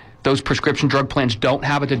 those prescription drug plans don't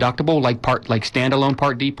have a deductible like standalone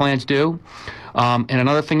Part D plans do. And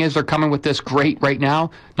another thing is they're coming with this great right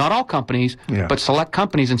now. Not all companies, but select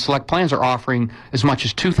companies and select plans are offering as much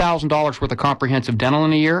as $2,000 worth of comprehensive dental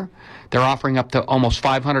in a year. They're offering up to almost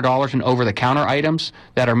 $500 in over-the-counter items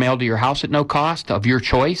that are mailed to your house at no cost of your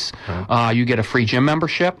choice. You get a free gym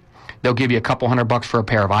membership. They'll give you a couple $100 for a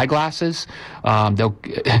pair of eyeglasses. They'll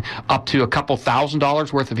up to a couple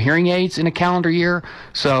 $1,000s worth of hearing aids in a calendar year.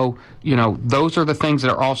 So, those are the things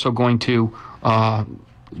that are also going to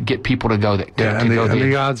get people to go there. And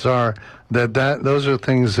the odds are that those are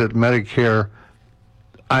things that Medicare,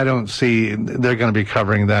 I don't see they're going to be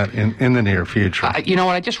covering that in the near future. You know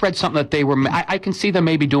what? I just read something that they were. I can see them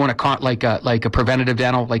maybe doing like a preventative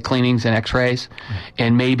dental, like cleanings and X-rays,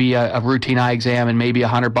 and maybe a routine eye exam, and maybe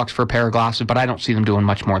 $100 for a pair of glasses. But I don't see them doing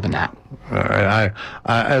much more than that. All right.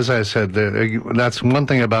 As I said, that's one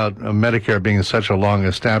thing about Medicare being such a long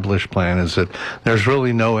established plan is that there's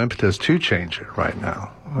really no impetus to change it right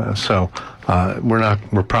now. So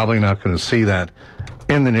we're probably not going to see that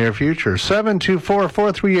in the near future.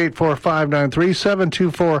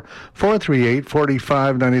 724-438-4593,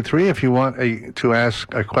 724-438-4593. If you want to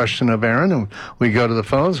ask a question of Aaron, and we go to the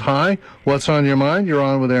phones. Hi, what's on your mind? You're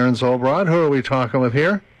on with Aaron Zolbrod. Who are we talking with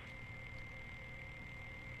here?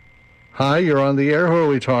 Hi, you're on the air. Who are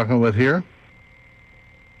we talking with here?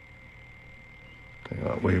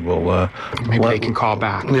 We will. Maybe they can call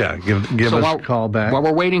back. Yeah, give us a call back. While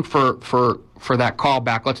we're waiting for that call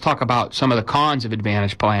back, let's talk about some of the cons of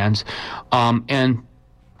Advantage plans. And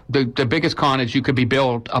the biggest con is you could be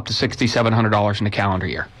billed up to $6,700 in a calendar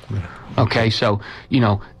year. Okay, so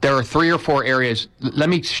there are 3 or 4 areas. Let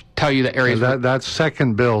me tell you the areas. That's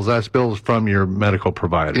second bills. That's bills from your medical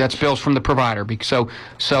provider. That's bills from the provider. So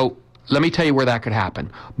let me tell you where that could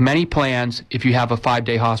happen. Many plans, if you have a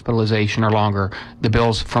 5-day hospitalization or longer, the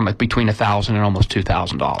bill's from between $1,000 and almost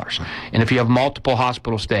 $2,000. And if you have multiple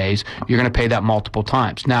hospital stays, you're going to pay that multiple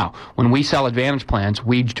times. Now, when we sell Advantage plans,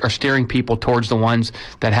 we are steering people towards the ones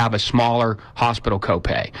that have a smaller hospital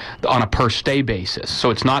copay on a per stay basis. So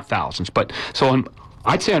it's not thousands, but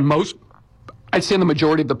I'd say in the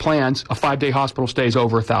majority of the plans, a 5-day hospital stay is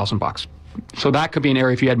over $1,000. So that could be an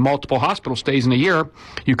area. If you had multiple hospital stays in a year,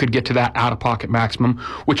 you could get to that out-of-pocket maximum,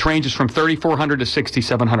 which ranges from $3,400 to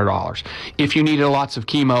 $6,700. If you needed lots of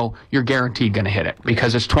chemo, you're guaranteed going to hit it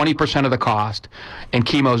because it's 20% of the cost, and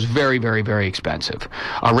chemo is very, very, very expensive.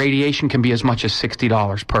 Radiation can be as much as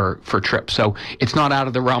 $60 per trip. So it's not out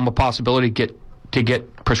of the realm of possibility to get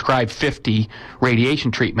prescribed 50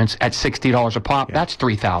 radiation treatments at $60 a pop. Yeah. That's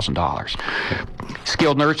 $3,000. Okay.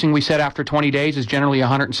 Skilled nursing, we said after 20 days, is generally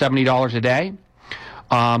 $170 a day.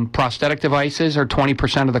 Prosthetic devices are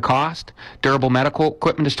 20% of the cost. Durable medical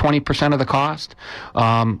equipment is 20% of the cost.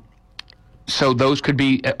 So those could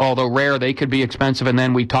be, although rare, they could be expensive. And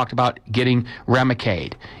then we talked about getting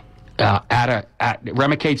Remicade.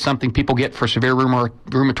 Remicade, something people get for severe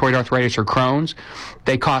rheumatoid arthritis or Crohn's.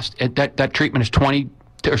 They cost that treatment is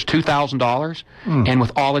 $2,000, and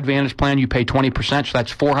with all Advantage plan you pay 20%, so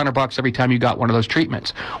that's $400 every time you got one of those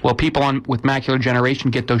treatments. Well, people with macular degeneration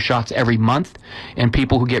get those shots every month, and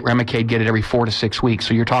people who get Remicade get it every 4 to 6 weeks.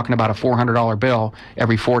 So you're talking about a $400 bill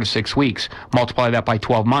every 4 to 6 weeks. Multiply that by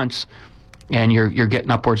 12 months. And you're getting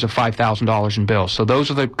upwards of $5,000 in bills. So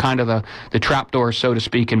those are the kind of the trapdoors, so to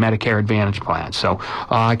speak, in Medicare Advantage plans. So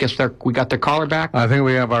I guess we got the caller back. I think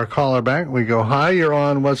we have our caller back. We go, hi, you're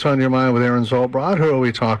on What's on Your Mind with Aaron Zolbrod. Who are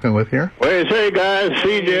we talking with here? What do you say, guys?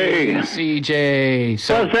 CJ. CJ.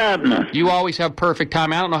 So what's happening? You always have perfect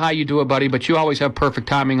timing. I don't know how you do it, buddy, but you always have perfect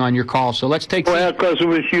timing on your call. So let's take... Well, because you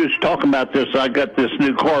was talking about this, I got this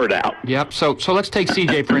new card out. Yep. So let's take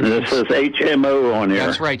CJ for instance. This is HMO on here.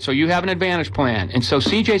 That's right. So you have an Advantage plan. And so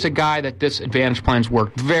CJ's a guy that this Advantage plan's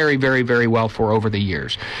worked very, very, very well for over the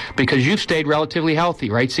years because you've stayed relatively healthy,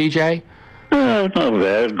 right, CJ? Not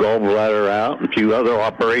bad. Gallbladder out and a few other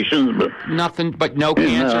operations, but nothing, but no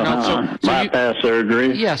cancer. Bypass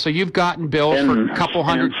surgery. Yeah, so you've gotten bills for a couple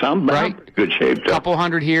hundred, right? Good shape. A couple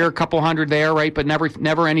hundred here, a couple hundred there, right? But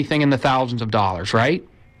never anything in the thousands of dollars, right?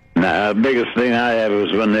 Nah, the biggest thing I had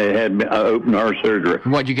was when they had open heart surgery.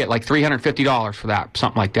 What'd you get, like $350 for that,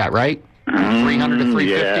 something like that, right? 300 to 350.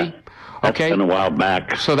 Yeah. That's been a while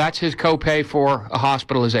back. So that's his copay for a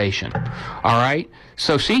hospitalization. All right.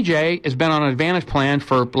 So CJ has been on an Advantage plan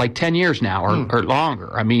for like 10 years now, or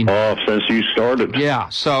longer. I mean, since you started. Yeah.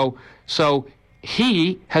 So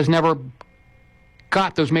he has never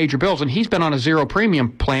got those major bills, and he's been on a zero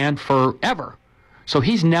premium plan forever. So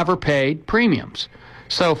he's never paid premiums.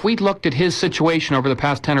 So if we looked at his situation over the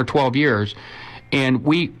past 10 or 12 years, and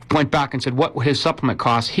we went back and said what would his supplement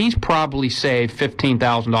cost. He's probably saved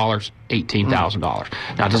 $15,000,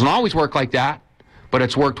 $18,000. Now, it doesn't always work like that, but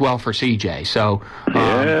it's worked well for CJ. So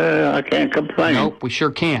yeah, I can't complain. Nope, we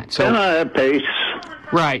sure can't. So and I have pace.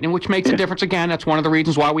 Right, and which makes a difference. Again, that's one of the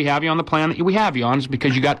reasons why we have you on the plan that we have you on, is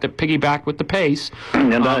because you got the piggyback with the pace.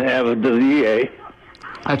 And I have the VA.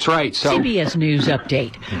 That's right. So CBS News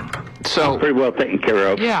update. So pretty well taken care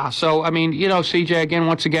of. Yeah. So I mean, CJ, again,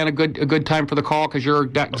 once again, a good time for the call, because you're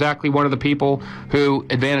exactly one of the people who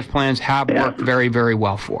Advantage plans have worked very, very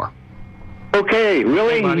well for. Okay,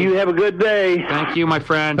 Willie, you have a good day. Thank you, my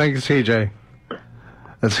friend. Thank you, CJ.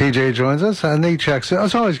 And CJ joins us, and he checks in.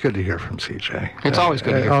 It's always good to hear from CJ. It's always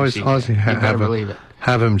good to hear from CJ. Always you better believe it.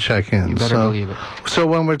 Have him check in. You better believe it. So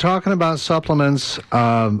when we're talking about supplements,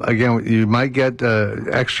 again, you might get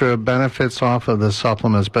extra benefits off of the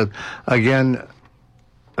supplements, but again,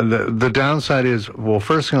 the downside is, well,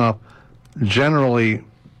 first thing off, generally,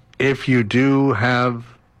 if you do have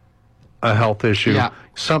a health issue,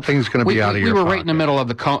 something's going to be out of your pocket. We were right in the middle of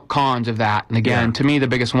the cons of that. And again, to me, the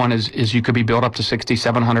biggest one is you could be billed up to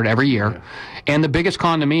 $6,700 every year. Yeah. And the biggest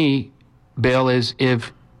con to me, Bill, is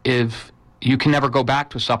if you can never go back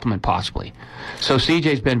to a supplement possibly. So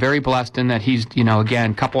CJ's been very blessed in that he's,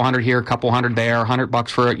 again, couple hundred here, couple hundred there, $100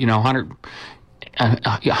 for, 100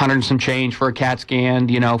 and some change for a CAT scan,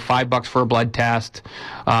 $5 for a blood test,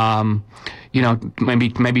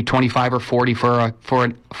 maybe 25 or 40 for an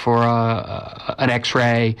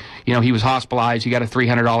X-ray. He was hospitalized. He got a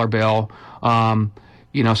 $300 bill.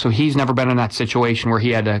 So he's never been in that situation where he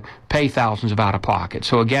had to pay thousands of out of pocket.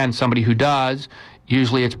 So again, somebody who does,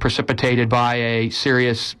 usually it's precipitated by a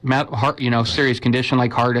serious serious condition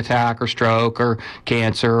like heart attack or stroke or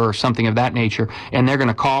cancer or something of that nature, and they're going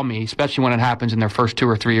to call me, especially when it happens in their first 2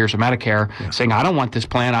 or 3 years of Medicare, saying, I don't want this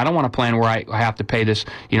plan. I don't want a plan where I have to pay this,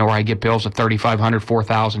 where I get bills of $3,500, $4,000,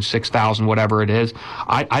 $6,000, whatever it is.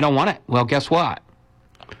 I don't want it. Well, guess what?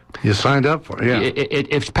 You signed up for it, If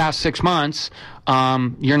it's past 6 months,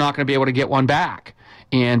 you're not going to be able to get one back.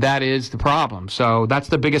 And that is the problem. So that's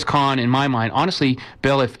the biggest con in my mind. Honestly,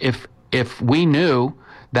 Bill, if we knew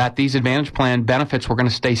that these Advantage Plan benefits were going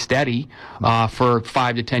to stay steady for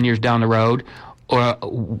 5 to 10 years down the road,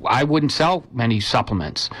 I wouldn't sell many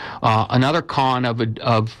supplements. Another con of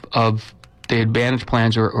the Advantage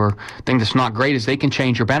Plans or thing that's not great is they can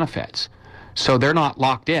change your benefits. So they're not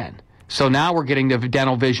locked in. So now we're getting the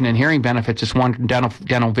dental, vision, and hearing benefits. It's one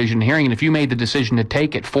dental, vision, and hearing. And if you made the decision to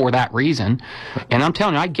take it for that reason, and I'm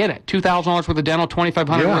telling you, I get it. $2,000 worth of dental,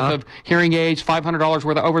 $2,500 worth of hearing aids, $500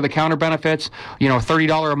 worth of over-the-counter benefits,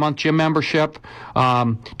 $30 a month gym membership,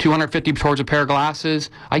 $250 towards a pair of glasses.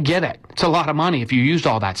 I get it. It's a lot of money if you used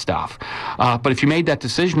all that stuff. But if you made that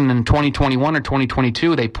decision in 2021 or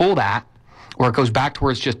 2022, they pull that, or it goes back to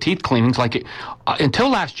where it's just teeth cleanings. Until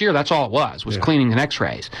last year, that's all it was cleaning and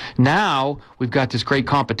X-rays. Now we've got this great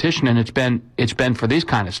competition, and it's been for this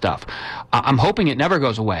kind of stuff. I'm hoping it never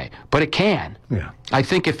goes away, but it can. Yeah. I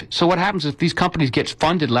think what happens if these companies get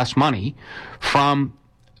funded less money from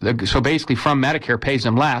Medicare pays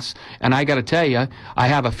them less, and I got to tell you, I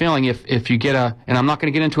have a feeling if you get and I'm not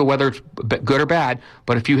going to get into it whether it's good or bad,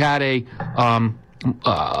 but if you had a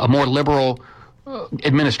more liberal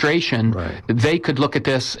administration, they could look at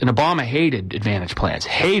this, and Obama hated Advantage Plans,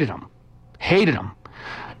 hated them,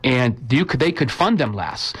 and they could fund them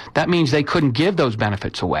less. That means they couldn't give those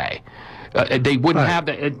benefits away. They wouldn't have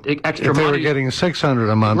the extra money. If they were money. getting $600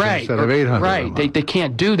 a month instead of $800 a month. They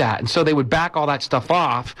can't do that, and so they would back all that stuff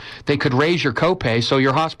off. They could raise your copay, so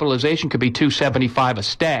your hospitalization could be $275 a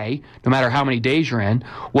stay, no matter how many days you're in.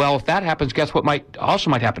 Well, if that happens, guess what might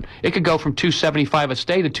happen? It could go from $275 a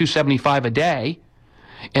stay to $275 a day,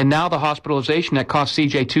 and now the hospitalization that cost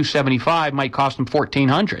CJ $275 might cost him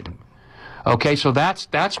 $1,400. Okay, so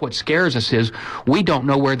that's what scares us is we don't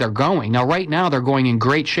know where they're going. Now, right now, they're going in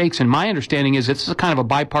great shakes, and my understanding is this is kind of a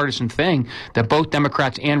bipartisan thing that both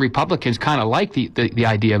Democrats and Republicans kind of like the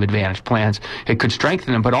idea of Advantage Plans. It could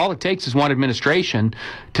strengthen them, but all it takes is one administration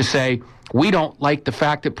to say, we don't like the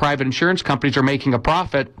fact that private insurance companies are making a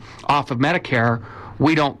profit off of Medicare.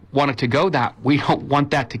 We don't want it to go that. We don't want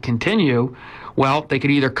that to continue. Well, they could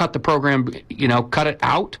either cut the program, cut it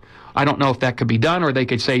out. I don't know if that could be done, or they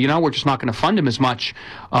could say, we're just not going to fund them as much,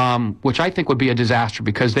 which I think would be a disaster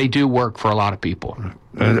because they do work for a lot of people. Right.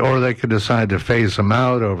 Or they could decide to phase them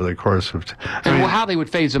out over the course of Well, how they would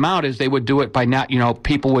phase them out is they would do it by now,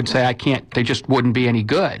 people would say, I can't, they just wouldn't be any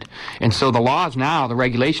good. And so the laws now, the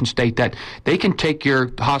regulations state that they can take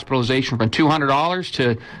your hospitalization from $200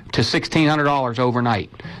 to $1,600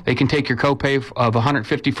 overnight. They can take your copay of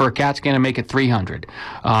 $150 for a CAT scan and make it $300.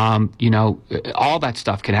 All that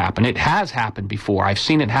stuff can happen. It has happened before. I've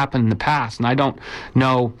seen it happen in the past, and I don't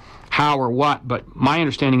know how or what, but my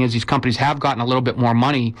understanding is these companies have gotten a little bit more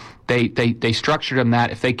money. They structured them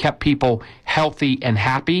that if they kept people healthy and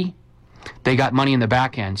happy, they got money in the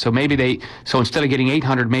back end. So so instead of getting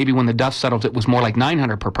 $800, maybe when the dust settles, it was more like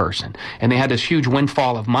 $900 per person, and they had this huge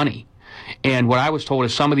windfall of money. And what I was told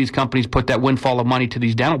is some of these companies put that windfall of money to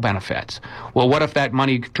these dental benefits. Well, what if that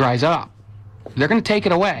money dries up? They're going to take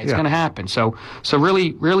it away. It's going to happen. So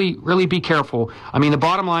really, really, really be careful. I mean, the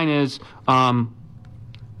bottom line is,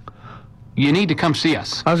 you need to come see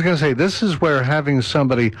us. I was going to say, this is where having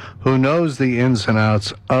somebody who knows the ins and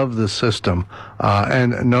outs of the system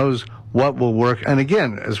and knows what will work. And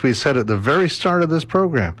again, as we said at the very start of this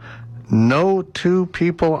program, no two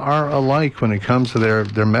people are alike when it comes to their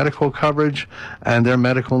medical coverage and their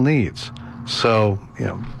medical needs. So,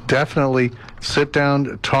 definitely sit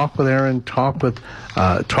down, talk with Aaron, talk with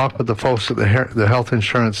the folks at the health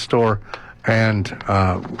insurance store, and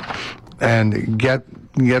get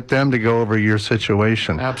them to go over your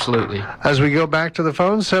situation. Absolutely. As we go back to the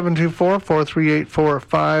phone,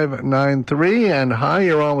 724-438-4593. And hi,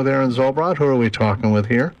 you're on with Aaron Zolbrod. Who are we talking with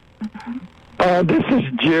here? This is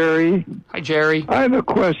Jerry. Hi, Jerry. I have a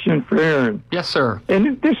question for Aaron. Yes, sir.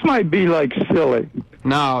 And this might be silly.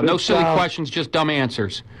 No silly questions, just dumb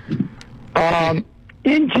answers.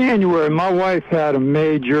 In January, my wife had a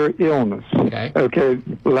major illness. Okay. Okay.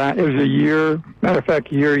 It was a year, matter of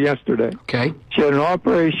fact, a year yesterday. Okay. She had an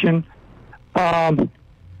operation.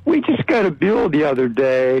 We just got a bill the other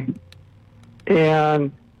day,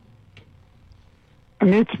 and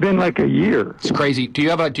it's been like a year. It's crazy. Do you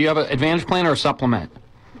have an Advantage plan or a supplement?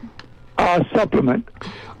 Supplement.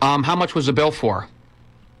 How much was the bill for?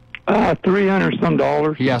 $300 some.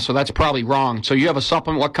 Yeah, so that's probably wrong. So you have a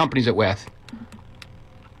supplement. What company is it with?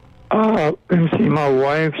 Let me see. My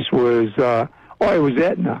wife's was it was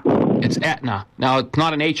Aetna. It's Aetna. Now it's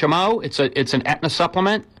not an HMO. It's an Aetna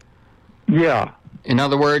supplement. Yeah. In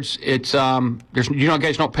other words, it's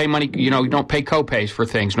guys don't pay money. You don't pay copays for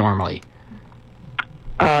things normally.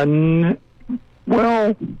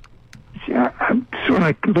 Well, see, I'm sort of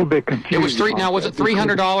a little bit confused. It was was it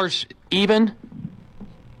 $300 even?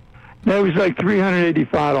 That was like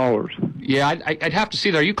 $385. Yeah, I'd have to see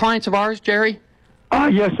that. Are you clients of ours, Jerry?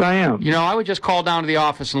 Yes, I am. I would just call down to the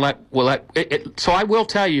office and so I will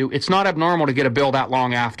tell you, it's not abnormal to get a bill that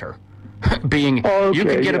long after. You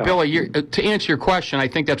could get a bill a year. To answer your question, I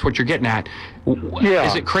think that's what you're getting at. Yeah.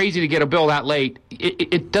 Is it crazy to get a bill that late?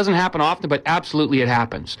 It doesn't happen often, but absolutely it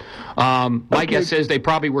happens. My guess is they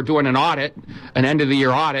probably were doing an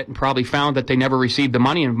end-of-the-year audit, and probably found that they never received the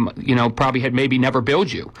money and, probably had maybe never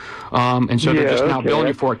billed you. And so they're just now billing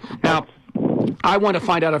you for it. Now, I want to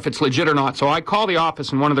find out if it's legit or not. So I call the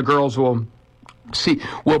office, and one of the girls will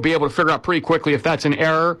be able to figure out pretty quickly if that's an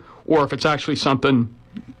error or if it's actually something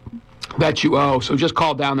that you owe. So just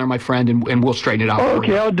call down there, my friend, and we'll straighten it out.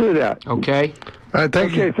 Okay, I'll do that. Okay. All right,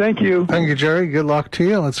 thank you. Okay, thank you. Thank you, Jerry. Good luck to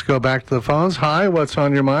you. Let's go back to the phones. Hi, what's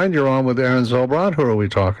on your mind? You're on with Aaron Zolbrod. Who are we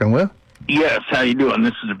talking with? Yes, how you doing?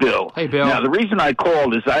 This is Bill. Hey, Bill. Now, the reason I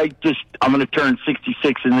called is I'm going to turn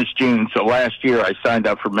 66 in this June, so last year I signed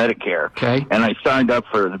up for Medicare. Okay. And I signed up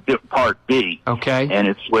for the Part B. Okay. And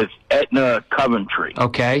it's with Aetna Coventry.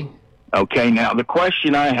 Okay. Okay, now the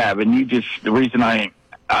question I have, the reason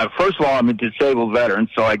first of all, I'm a disabled veteran,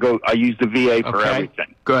 so I use the VA for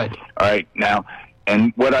everything. Good. All right, now,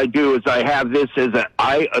 and what I do is I have this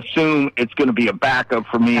I assume it's going to be a backup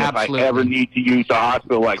for me. Absolutely. If I ever need to use the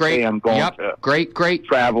hospital, say I'm going to great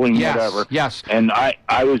traveling, yes. whatever. Yes. And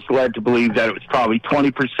I was led to believe that it was probably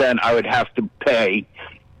 20% I would have to pay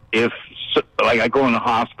if I go in the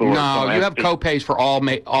hospital. No, you have copays for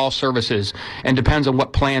all services, and depends on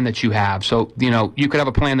what plan that you have. So, you could have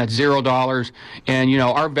a plan that's $0, and,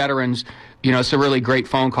 our veterans, it's a really great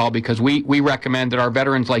phone call because we recommend that our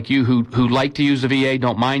veterans like you who like to use the VA,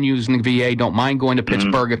 don't mind using the VA, don't mind going to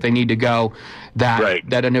Pittsburgh if they need to go,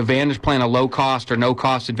 that an Advantage plan, a low-cost or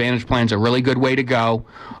no-cost Advantage plan is a really good way to go.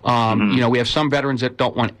 We have some veterans that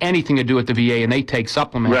don't want anything to do with the VA, and they take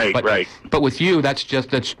supplements. But with you, that's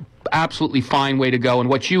absolutely fine way to go. And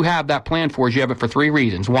what you have that plan for is you have it for 3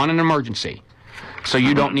 reasons. One, an emergency. So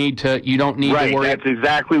you don't need to worry. That's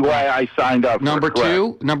exactly why I signed up. Number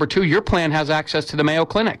two, your plan has access to the Mayo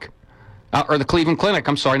Clinic. Or the Cleveland Clinic,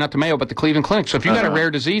 I'm sorry, not the Mayo, but the Cleveland Clinic. So if you got a rare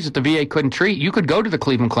disease that the VA couldn't treat, you could go to the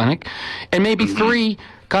Cleveland Clinic, and maybe 3,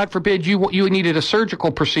 God forbid, you needed a surgical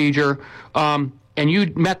procedure, and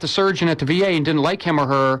you met the surgeon at the VA and didn't like him or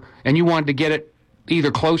her, and you wanted to get it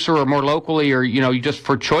either closer or more locally, or you just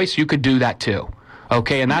for choice, you could do that too.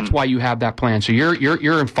 Okay, and that's why you have that plan. So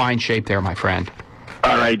you're in fine shape there, my friend.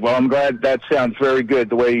 All right. Well, I'm glad. That sounds very good,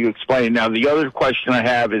 the way you explained. Now, the other question I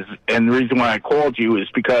have is, and the reason why I called you is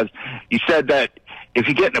because you said that if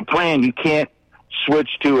you get in a plan, you can't switch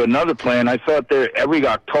to another plan. I thought that every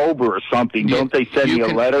October or something, don't they send you a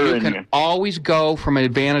letter? You can always go from an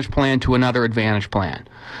Advantage plan to another Advantage plan.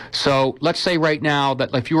 So let's say right now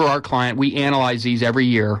that if you were our client, we analyze these every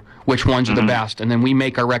year, which ones are the best, and then we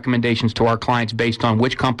make our recommendations to our clients based on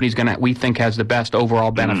which company's we think has the best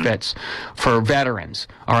overall benefits for veterans.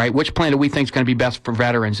 All right, which plan do we think is going to be best for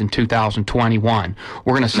veterans in 2021?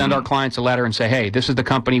 We're going to send our clients a letter and say, hey, this is the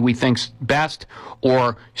company we think's best,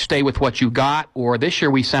 or stay with what you got. Or this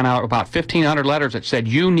year we sent out about 1,500 letters that said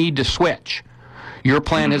you need to switch. Your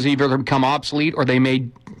plan has either become obsolete or they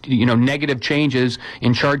made negative changes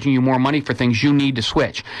in charging you more money for things. You need to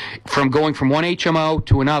switch from going from one HMO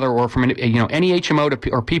to another, or from any HMO to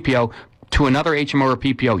or PPO to another HMO or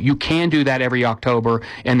PPO. You can do that every October,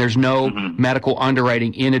 and there's no medical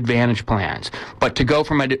underwriting in Advantage plans. But to go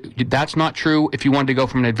from that's not true. If you wanted to go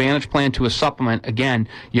from an Advantage plan to a supplement, again,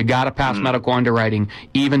 you got to pass medical underwriting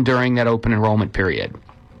even during that open enrollment period.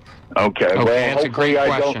 Okay, well, that's a great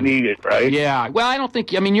question. I don't need it, right? Yeah, well, I don't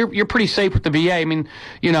think, you're pretty safe with the VA. I mean,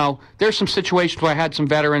 there's some situations where I had some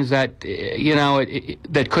veterans that,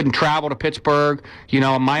 that couldn't travel to Pittsburgh.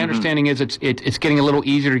 My understanding is it's getting a little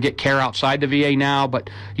easier to get care outside the VA now, but,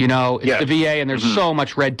 it's the VA, and there's so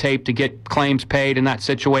much red tape to get claims paid in that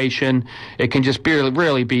situation. It can just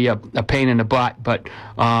really be a pain in the butt, but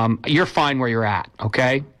you're fine where you're at,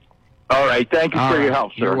 okay? All right. Thank you for your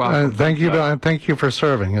help, sir. You're welcome. Thank you for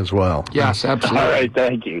serving as well. Yes, absolutely. All right.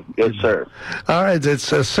 Thank you. Yes, sir. All right.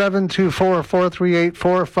 It's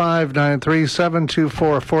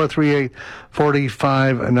 724-438-4593,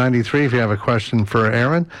 724-438-4593 if you have a question for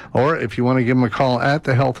Aaron, or if you want to give him a call at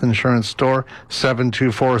the health insurance store,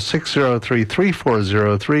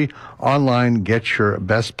 724-603-3403. Online,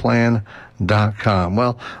 getyourbestplan.com.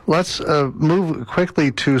 Well, let's move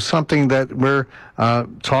quickly to something that we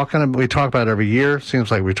talk about every year. Seems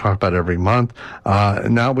like we talk about every month.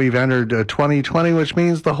 Now we've entered 2020, which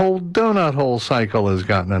means the whole donut hole cycle has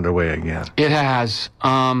gotten underway again. It has.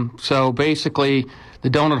 So basically, the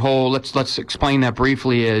donut hole, let's explain that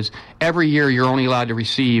briefly, is every year you're only allowed to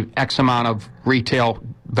receive X amount of retail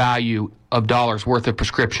value of dollars worth of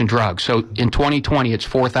prescription drugs. So in 2020, it's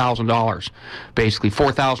 $4,000, basically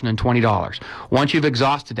 $4,020. Once you've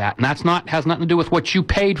exhausted that, and has nothing to do with what you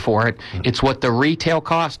paid for it, it's what the retail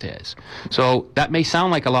cost is. So that may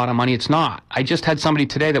sound like a lot of money. It's not. I just had somebody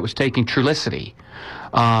today that was taking Trulicity.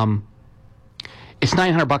 It's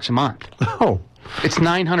 $900 a month. Oh. It's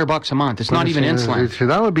 $900 a month. It's not even insulin.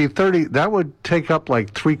 That would be 30. That would take up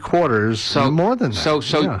like 3/4 more than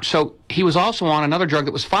that. So he was also on another drug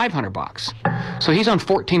that was $500. So he's on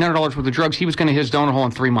 $1,400 worth of drugs. He was going to hit his donut hole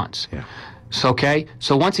in 3 months. Yeah. So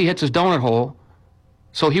So once he hits his donut hole,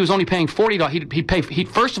 so he was only paying $40.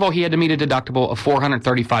 First of all, he had to meet a deductible of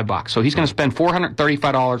 $435. So he's going to spend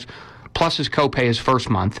 $435 plus his copay his first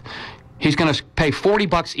month. He's going to pay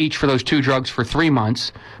 $40 each for those 2 drugs for 3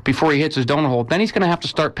 months before he hits his donut hole. Then he's going to have to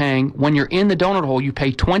start paying, when you're in the donut hole, you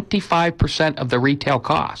pay 25% of the retail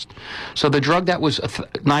cost. So the drug that was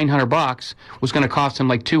 $900 was going to cost him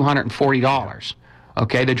like $240.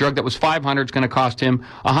 Okay, the drug that was $500 is going to cost him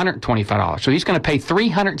 $125. So he's going to pay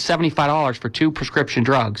 $375 for 2 prescription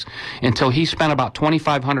drugs until he spent about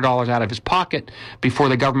 $2,500 out of his pocket before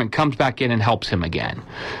the government comes back in and helps him again.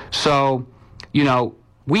 So,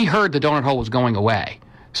 we heard the donut hole was going away.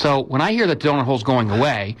 So when I hear that the donut hole is going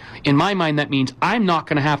away, in my mind that means I'm not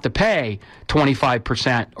going to have to pay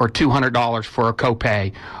 25% or $200 for a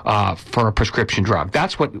copay for a prescription drug.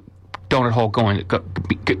 That's what donut hole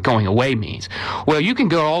going away means. Well, you can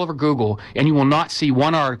go all over Google and you will not see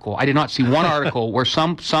one article. I did not see one article where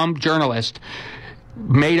some journalist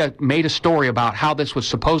made a story about how this was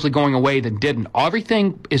supposedly going away that didn't.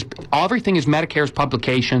 Everything is Medicare's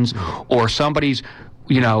publications or somebody's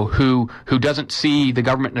who doesn't see the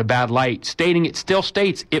government in a bad light, stating it still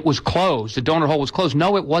states it was closed. The donut hole was closed.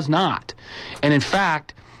 No, it was not. And in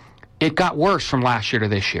fact, it got worse from last year to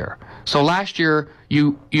this year. So last year,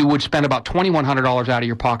 you would spend about $2,100 out of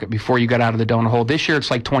your pocket before you got out of the donut hole. This year,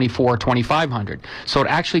 it's like $2,400 or $2,500. So it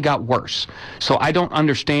actually got worse. So I don't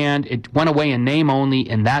understand. It went away in name only,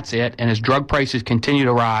 and that's it. And as drug prices continue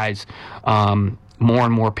to rise, more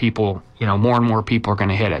and more people are going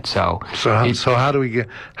to hit it. So how do we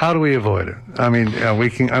avoid it? I mean,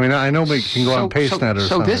 I know we can go on PaceNet or something.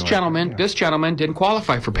 So this gentleman didn't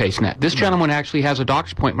qualify for PaceNet. This gentleman actually has a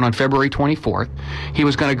doctor's appointment on February 24th. He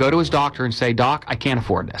was going to go to his doctor and say, "Doc, I can't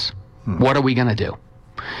afford this. What are we going to do?"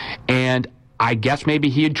 And I guess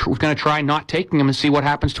maybe he was going to try not taking him and see what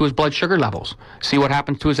happens to his blood sugar levels, see what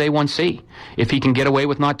happens to his A1C. If he can get away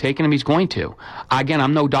with not taking him, he's going to. Again,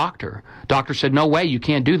 I'm no doctor. Doctor said, "No way, you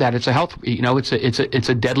can't do that. It's a health, it's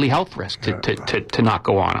a deadly health risk to not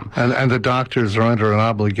go on him." And the doctors are under an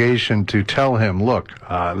obligation to tell him, "Look,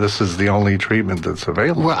 this is the only treatment that's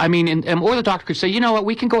available." Well, I mean, or the doctor could say, "You know what?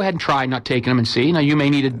 We can go ahead and try not taking him and see. Now you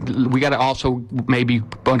may we got to also maybe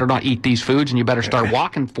better not eat these foods, and you better start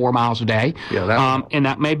walking 4 miles a day." Yeah, and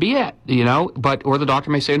that may be it, or the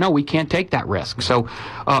doctor may say, "No, we can't take that risk." So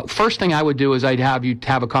first thing I would do is I'd have you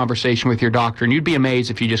have a conversation with your doctor, and you'd be amazed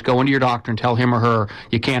if you just go into your doctor and tell him or her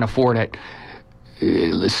you can't afford it.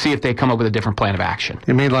 Let's see if they come up with a different plan of action.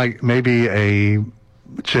 You mean like maybe a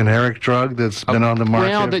generic drug that's been on the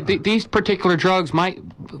market? Well, these particular drugs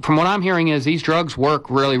from what I'm hearing is these drugs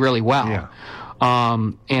work really, really well. Yeah.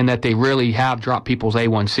 And that they really have dropped people's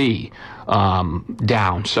A1C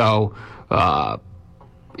down. So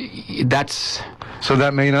So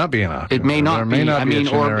that may not be an option. It may not be. I mean,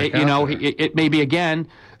 it may be again.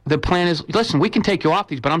 The plan is, listen, we can take you off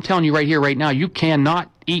these, but I'm telling you right here, right now, you cannot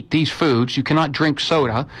eat these foods. You cannot drink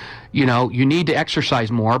soda. You need to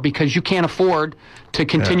exercise more because you can't afford to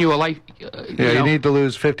continue a life. You need to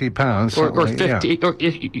lose 50 pounds. Or 50, or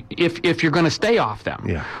if you're going to stay off them.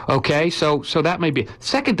 Yeah. Okay, so that may be.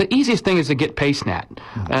 Second, the easiest thing is to get PaceNet.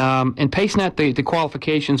 And PaceNet, the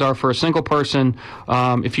qualifications are for a single person.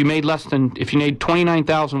 If you made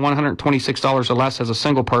 $29,126 or less as a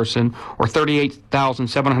single person, or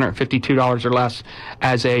 $38,752 or less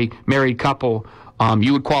as a married couple,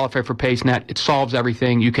 you would qualify for PaceNet. It solves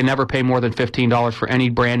everything. You can never pay more than $15 for any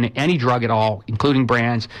brand, any drug at all, including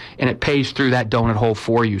brands, and it pays through that donut hole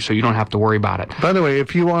for you, so you don't have to worry about it. By the way,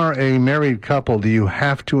 if you are a married couple, do you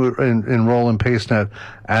have to enroll in PaceNet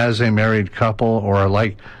as a married couple, or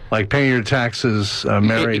like paying your taxes,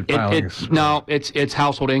 married filings? No, it's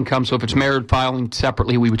household income. So if it's married filing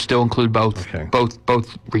separately, we would still include both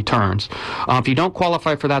returns. If you don't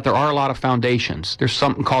qualify for that, there are a lot of foundations. There's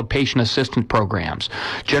something called patient assistance programs.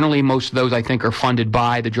 Generally, most of those I think are funded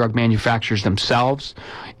by the drug manufacturers themselves,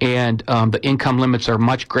 and the income limits are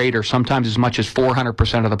much greater. Sometimes as much as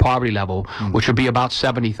 400% of the poverty level, which would be about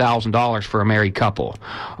 $70,000 for a married couple,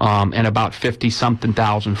 and about 50-something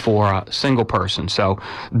thousand for a single person. So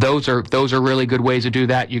those are really good ways to do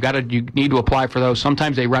that. You need to apply for those.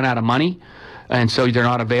 Sometimes they run out of money, and so they're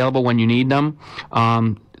not available when you need them.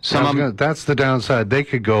 That's the downside. They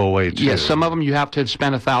could go away too. Yes, some of them you have to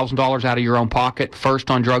spend $1,000 out of your own pocket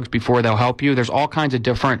first on drugs before they'll help you. There's all kinds of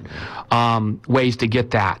different ways to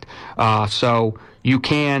get that. So you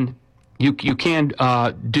can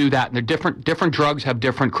do that. And different drugs have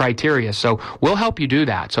different criteria. So we'll help you do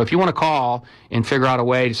that. So if you want to call and figure out a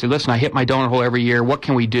way to say, listen, I hit my donut hole every year. What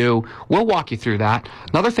can we do? We'll walk you through that.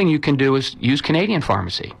 Another thing you can do is use Canadian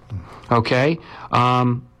pharmacy. Okay.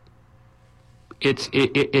 And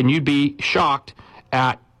you'd be shocked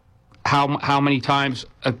at how many times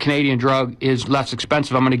a Canadian drug is less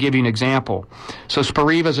expensive. I'm going to give you an example. So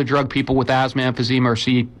Spiriva is a drug people with asthma, emphysema, or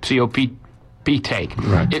COPD take.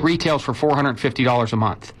 Right. It retails for $450 a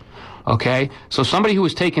month. Okay? So somebody who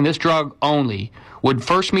was taking this drug only would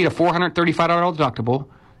first meet a $435 deductible.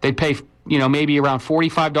 They'd pay, maybe around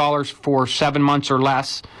 $45 for 7 months or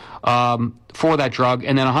less for that drug,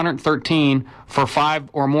 and then $113 for 5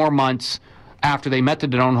 or more months after they met the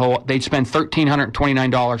donut hole. They'd spend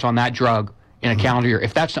 $1,329 on that drug in a calendar year,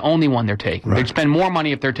 if that's the only one they're taking. Right. They'd spend more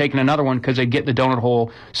money if they're taking another one because they'd get the donut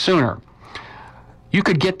hole sooner. You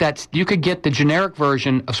could get the generic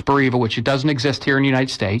version of Spiriva, which it doesn't exist here in the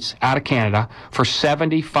United States, out of Canada, for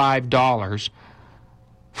 $75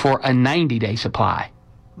 for a 90-day supply.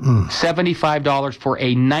 $75 for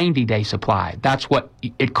a 90-day supply. That's what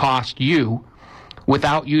it cost you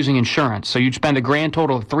without using insurance. So you'd spend a grand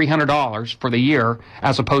total of $300 for the year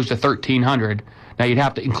as opposed to $1,300. Now you'd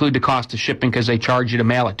have to include the cost of shipping because they charge you to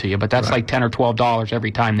mail it to you, but that's like $10 or $12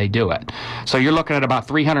 every time they do it. So you're looking at about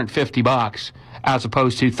 $350 as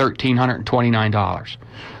opposed to $1,329.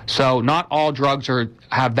 So not all drugs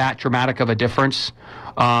have that dramatic of a difference.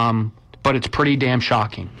 But it's pretty damn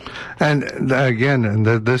shocking. And again,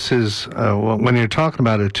 this is when you're talking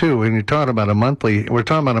about it too. When you're talking about we're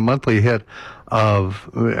talking about a monthly hit of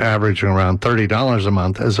averaging around $30 a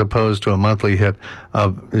month, as opposed to a monthly hit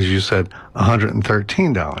of, as you said,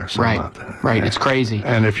 $113 a month. Right. It's crazy.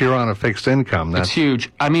 And if you're on a fixed income, that's it's huge.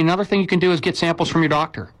 I mean, another thing you can do is get samples from your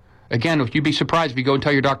doctor. Again, you'd be surprised if you go and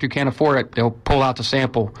tell your doctor you can't afford it, they'll pull out the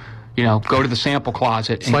sample. Go to the sample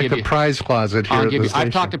closet. It's like the prize closet here at the station.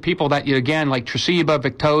 I've talked to people that, again, like Tresiba,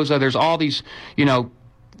 Victoza, there's all these,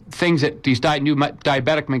 things that these new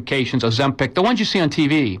diabetic medications, Ozempic, the ones you see on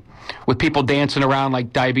TV with people dancing around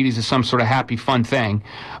like diabetes is some sort of happy, fun thing.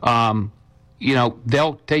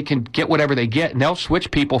 They can get whatever they get, and they'll switch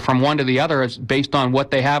people from one to the other based on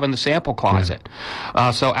what they have in the sample closet.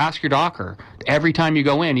 So ask your doctor every time you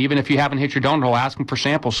go in, even if you haven't hit your donut hole, ask them for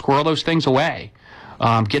samples. Squirrel those things away.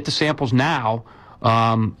 Get the samples now,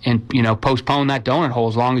 and postpone that donut hole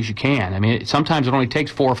as long as you can. I mean, sometimes it only takes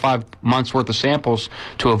 4 or 5 months worth of samples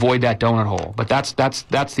to avoid that donut hole. But that's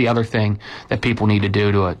the other thing that people need to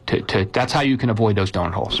do to that's how you can avoid those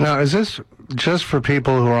donut holes. Now, is this just for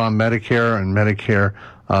people who are on Medicare and Medicare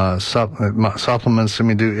supplements? I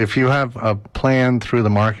mean, if you have a plan through the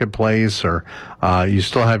marketplace, or you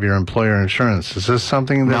still have your employer insurance, is this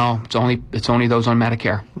something that... No, it's only those on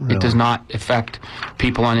Medicare. Really? It does not affect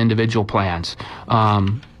people on individual plans.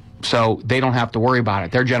 So they don't have to worry about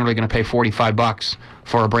it. They're generally going to pay $45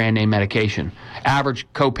 for a brand name medication. Average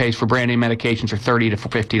copays for brand name medications are $30 to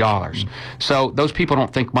 $50. So those people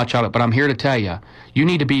don't think much of it. But I'm here to tell you, you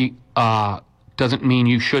need to be. Doesn't mean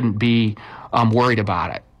you shouldn't be worried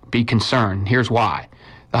about it. Be concerned. Here's why: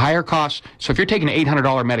 the higher costs. So if you're taking an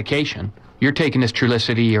 $800 medication, you're taking this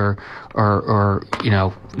Trulicity or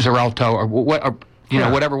Xarelto or what.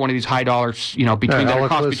 Whatever one of these high dollars, between that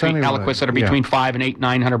cost between Eliquis that are between $500 and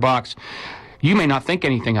 $900, you may not think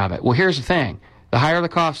anything of it. Well, here's the thing: the higher the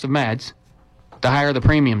cost of meds, the higher the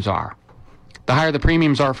premiums are. The higher the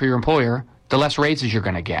premiums are for your employer, the less raises you're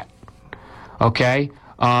going to get. Okay,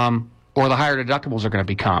 or the higher deductibles are going to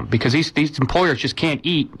become, because these employers just can't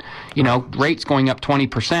eat. Rates going up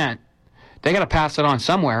 20%. They got to pass it on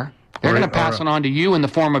somewhere. They're going to pass it on to you in the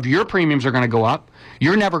form of your premiums are going to go up.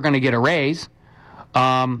 You're never going to get a raise.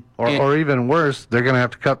 Or even worse, they're going to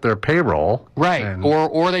have to cut their payroll. Right.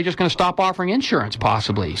 Or they're just going to stop offering insurance,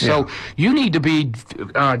 possibly. So you need to be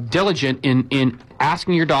diligent in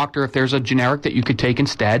asking your doctor if there's a generic that you could take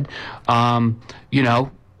instead,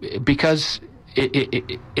 because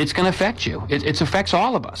it's going to affect you. It affects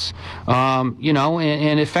all of us, and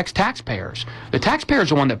it affects taxpayers. The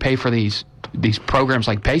taxpayers are the one that pay for these programs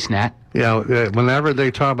like PaceNet. Yeah, whenever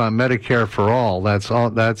they talk about Medicare for all, that's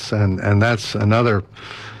something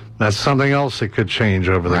else that could change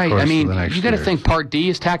over the course of the next year. You got to think Part D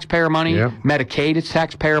is taxpayer money, Medicaid is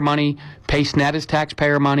taxpayer money, PaceNet is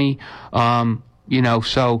taxpayer money.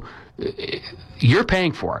 So you're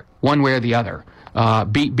paying for it one way or the other.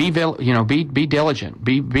 Be diligent,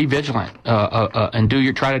 be vigilant, and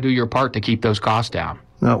try to do your part to keep those costs down.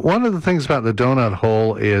 Now, one of the things about the donut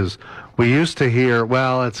hole is we used to hear,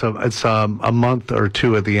 well, it's a month or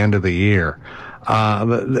two at the end of the year.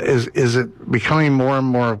 Is it becoming more and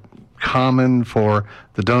more common for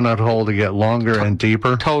the donut hole to get longer and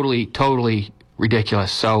deeper? Totally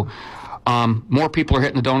ridiculous. So more people are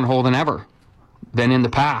hitting the donut hole than in the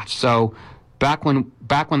past. So back when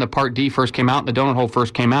the Part D first came out and the donut hole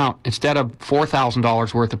first came out, instead of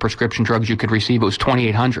 $4,000 worth of prescription drugs you could receive, it was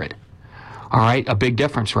 $2,800. All right, a big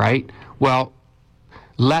difference, right? Well,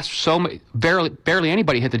 barely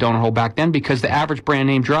anybody hit the donut hole back then, because the average brand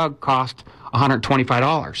name drug cost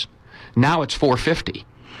 $125. Now it's $450.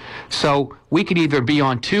 So we could either be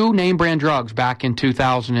on 2 name brand drugs back in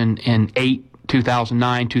 2008,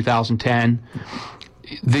 2009, 2010.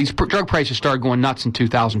 These drug prices started going nuts in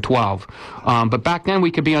 2012. But back then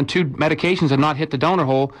we could be on 2 medications and not hit the donut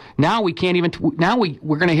hole. Now we can't even. Now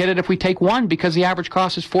we're going to hit it if we take 1, because the average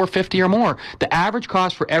cost is $450 or more. The average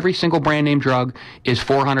cost for every single brand name drug is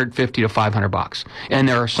 $450 to $500, and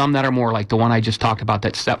there are some that are more, like the one I just talked about,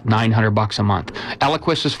 that's $900 a month.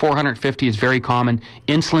 Eliquis is $450. It's very common.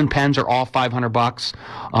 Insulin pens are all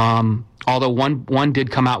 $500. Although one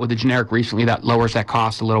did come out with a generic recently that lowers that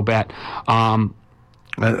cost a little bit.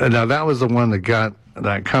 Now, that was the one that got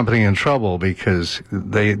that company in trouble, because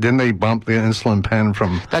they bump the insulin pen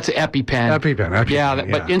from... That's an EpiPen. EpiPen. Yeah,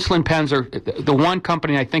 but insulin pens are... The one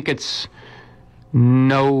company, I think it's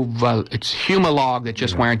it's Humalog that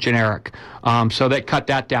just went generic. So they cut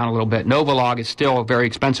that down a little bit. Novolog is still very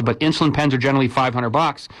expensive, but insulin pens are generally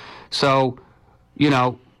 $500. So,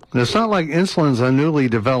 it's not like insulin's a newly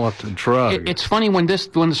developed drug. It's funny when this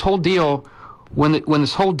whole deal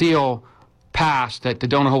passed, that the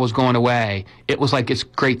donut hole was going away, it was like it's a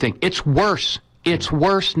great thing. It's worse. It's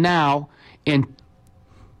worse now in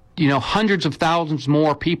hundreds of thousands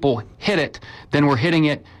more people hit it than were hitting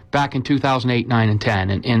it back in 2008, 9, and 10,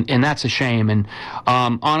 and that's a shame. And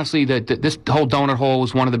honestly, this whole donut hole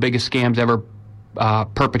was one of the biggest scams ever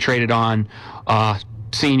perpetrated on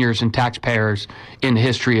seniors and taxpayers in the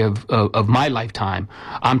history of my lifetime.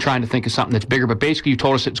 I'm trying to think of something that's bigger, but basically you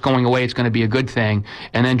told us it's going away, it's going to be a good thing,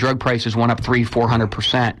 and then drug prices went up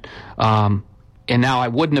 300-400%. And now I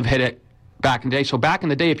wouldn't have hit it back in the day. So back in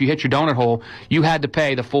the day, if you hit your donut hole, you had to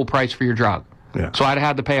pay the full price for your drug. Yeah. So I'd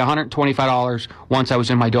have to pay $125 once I was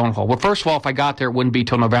in my donut hole. Well, first of all, if I got there, it wouldn't be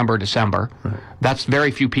till November or December. Right. That's very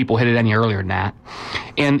few people hit it any earlier than that.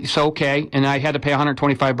 And so, okay, and I had to pay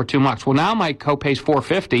 $125 for 2 months. Well, now my copay's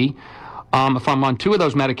 $450. If I'm on 2 of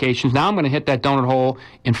those medications, now I'm going to hit that donut hole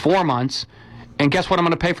in 4 months. And guess what I'm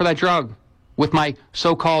going to pay for that drug with my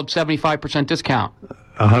so-called 75% discount?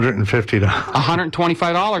 $150.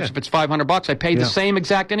 $125 if it's $500. I paid the same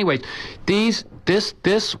exact anyways. This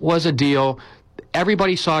was a deal.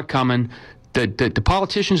 Everybody saw it coming. The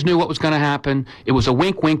politicians knew what was going to happen. It was a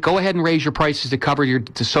wink, wink. Go ahead and raise your prices to cover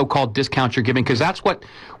the so-called discounts you're giving, because that's what,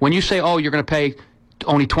 when you say, oh, you're going to pay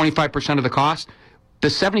only 25% of the cost, the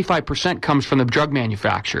 75% comes from the drug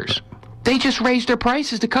manufacturers. They just raised their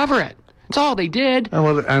prices to cover it. That's all they did.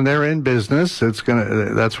 And they're in business. That's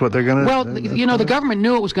what they're going to. Well, the government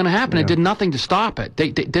knew it was going to happen. It did nothing to stop it.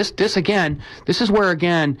 This is where,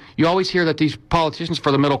 again, you always hear that these politicians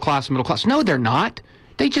for the middle class. No, they're not.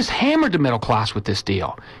 They just hammered the middle class with this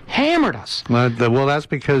deal. Hammered us. Well, that's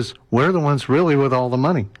because we're the ones really with all the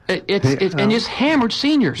money. And just hammered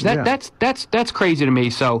seniors. That's crazy to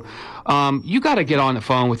me. So, you got to get on the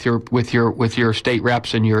phone with your state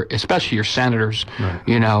reps and especially your senators.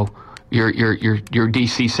 Right. Your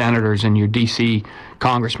D.C. senators and your D.C.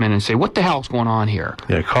 congressmen and say, what the hell's going on here?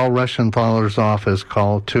 Yeah, call Rushenthaler's office,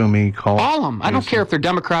 call Toomey, call all them. I don't care if they're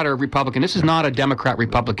Democrat or Republican. This is not a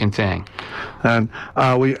Democrat-Republican thing. And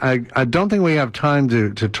I don't think we have time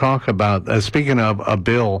to talk about, speaking of a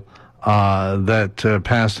bill that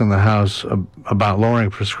passed in the House about lowering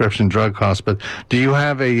prescription drug costs. But do you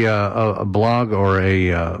have a blog or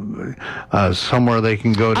somewhere they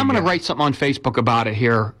can go to? I'm going to write something on Facebook about it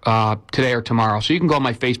here today or tomorrow. So you can go on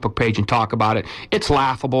my Facebook page and talk about it. It's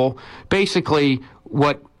laughable. Basically,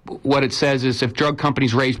 what it says is if drug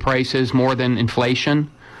companies raise prices more than inflation,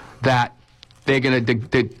 that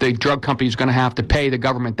the drug company is going to have to pay the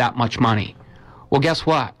government that much money. Well, guess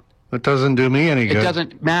what? It doesn't do me any good. It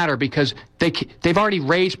doesn't matter because they've already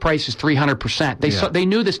raised prices 300%. They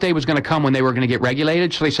knew this day was going to come when they were going to get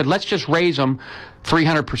regulated, so they said, let's just raise them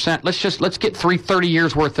 300%. Let's get 30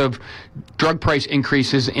 years worth of drug price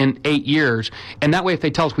increases in 8 years, and that way if they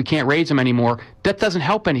tell us we can't raise them anymore, that doesn't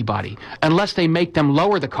help anybody unless they make them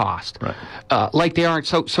lower the cost, right. Like they aren't.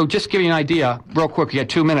 So just to give you an idea, real quick, you got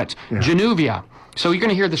 2 minutes. Yeah. Januvia. So you're going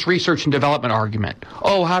to hear this research and development argument.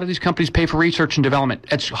 Oh, how do these companies pay for research and development?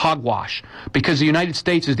 It's hogwash because the United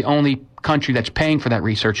States is the only country that's paying for that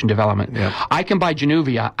research and development. Yep. I can buy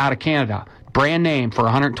Januvia out of Canada, brand name, for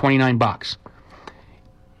 $129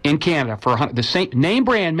 in Canada for the same name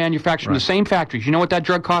brand manufactured in the same factories. You know what that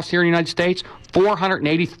drug costs here in the United States?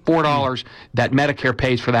 $484 that Medicare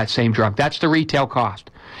pays for that same drug. That's the retail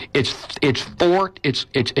cost. It's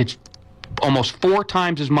almost 4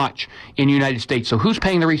 times as much in the United States. So who's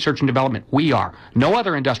paying the research and development? We are. No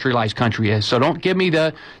other industrialized country is. So don't give me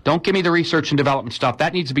the research and development stuff.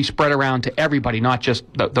 That needs to be spread around to everybody, not just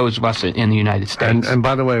those of us in the United States. And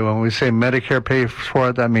by the way, when we say Medicare pays for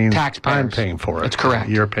it, that means taxpayers. I'm paying for it. That's correct.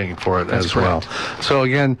 You're paying for it That's as correct. well. So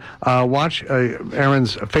again, watch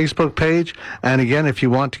Aaron's Facebook page. And again, if you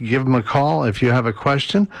want to give him a call, if you have a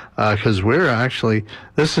question, because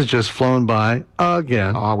this has just flown by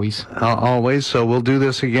again. Always. So we'll do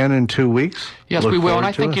this again in 2 weeks. Yes, we will. And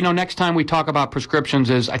I think, next time we talk about prescriptions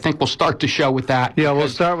I think we'll start the show with that. Yeah, we'll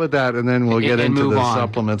start with that, and then we'll get into the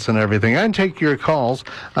supplements and everything. And take your calls.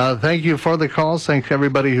 Thank you for the calls. Thank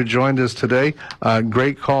everybody who joined us today.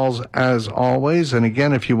 Great calls as always. And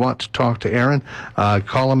again, if you want to talk to Aaron,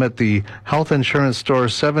 call him at the Health Insurance Store,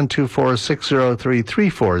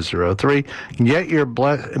 724-603-3403. Get your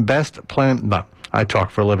best plan. No, I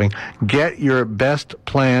talk for a living.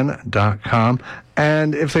 GetYourBestPlan.com.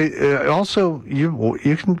 And if they also,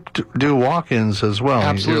 you can do walk-ins as well.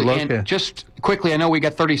 Absolutely. And just quickly, I know we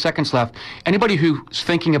got 30 seconds left. Anybody who's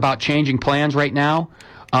thinking about changing plans right now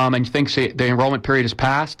and thinks the enrollment period is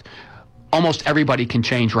passed, almost everybody can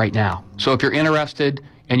change right now. So if you're interested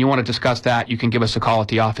and you want to discuss that, you can give us a call at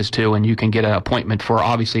the office too, and you can get an appointment for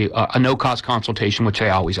obviously a no-cost consultation, which they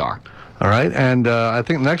always are. All right, and I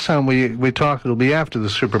think next time we talk, it'll be after the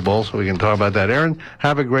Super Bowl, so we can talk about that. Aaron,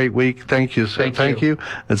 have a great week. Thank you, sir. Thank you.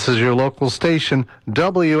 This is your local station,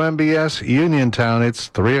 WMBS Uniontown. It's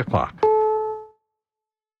 3 o'clock.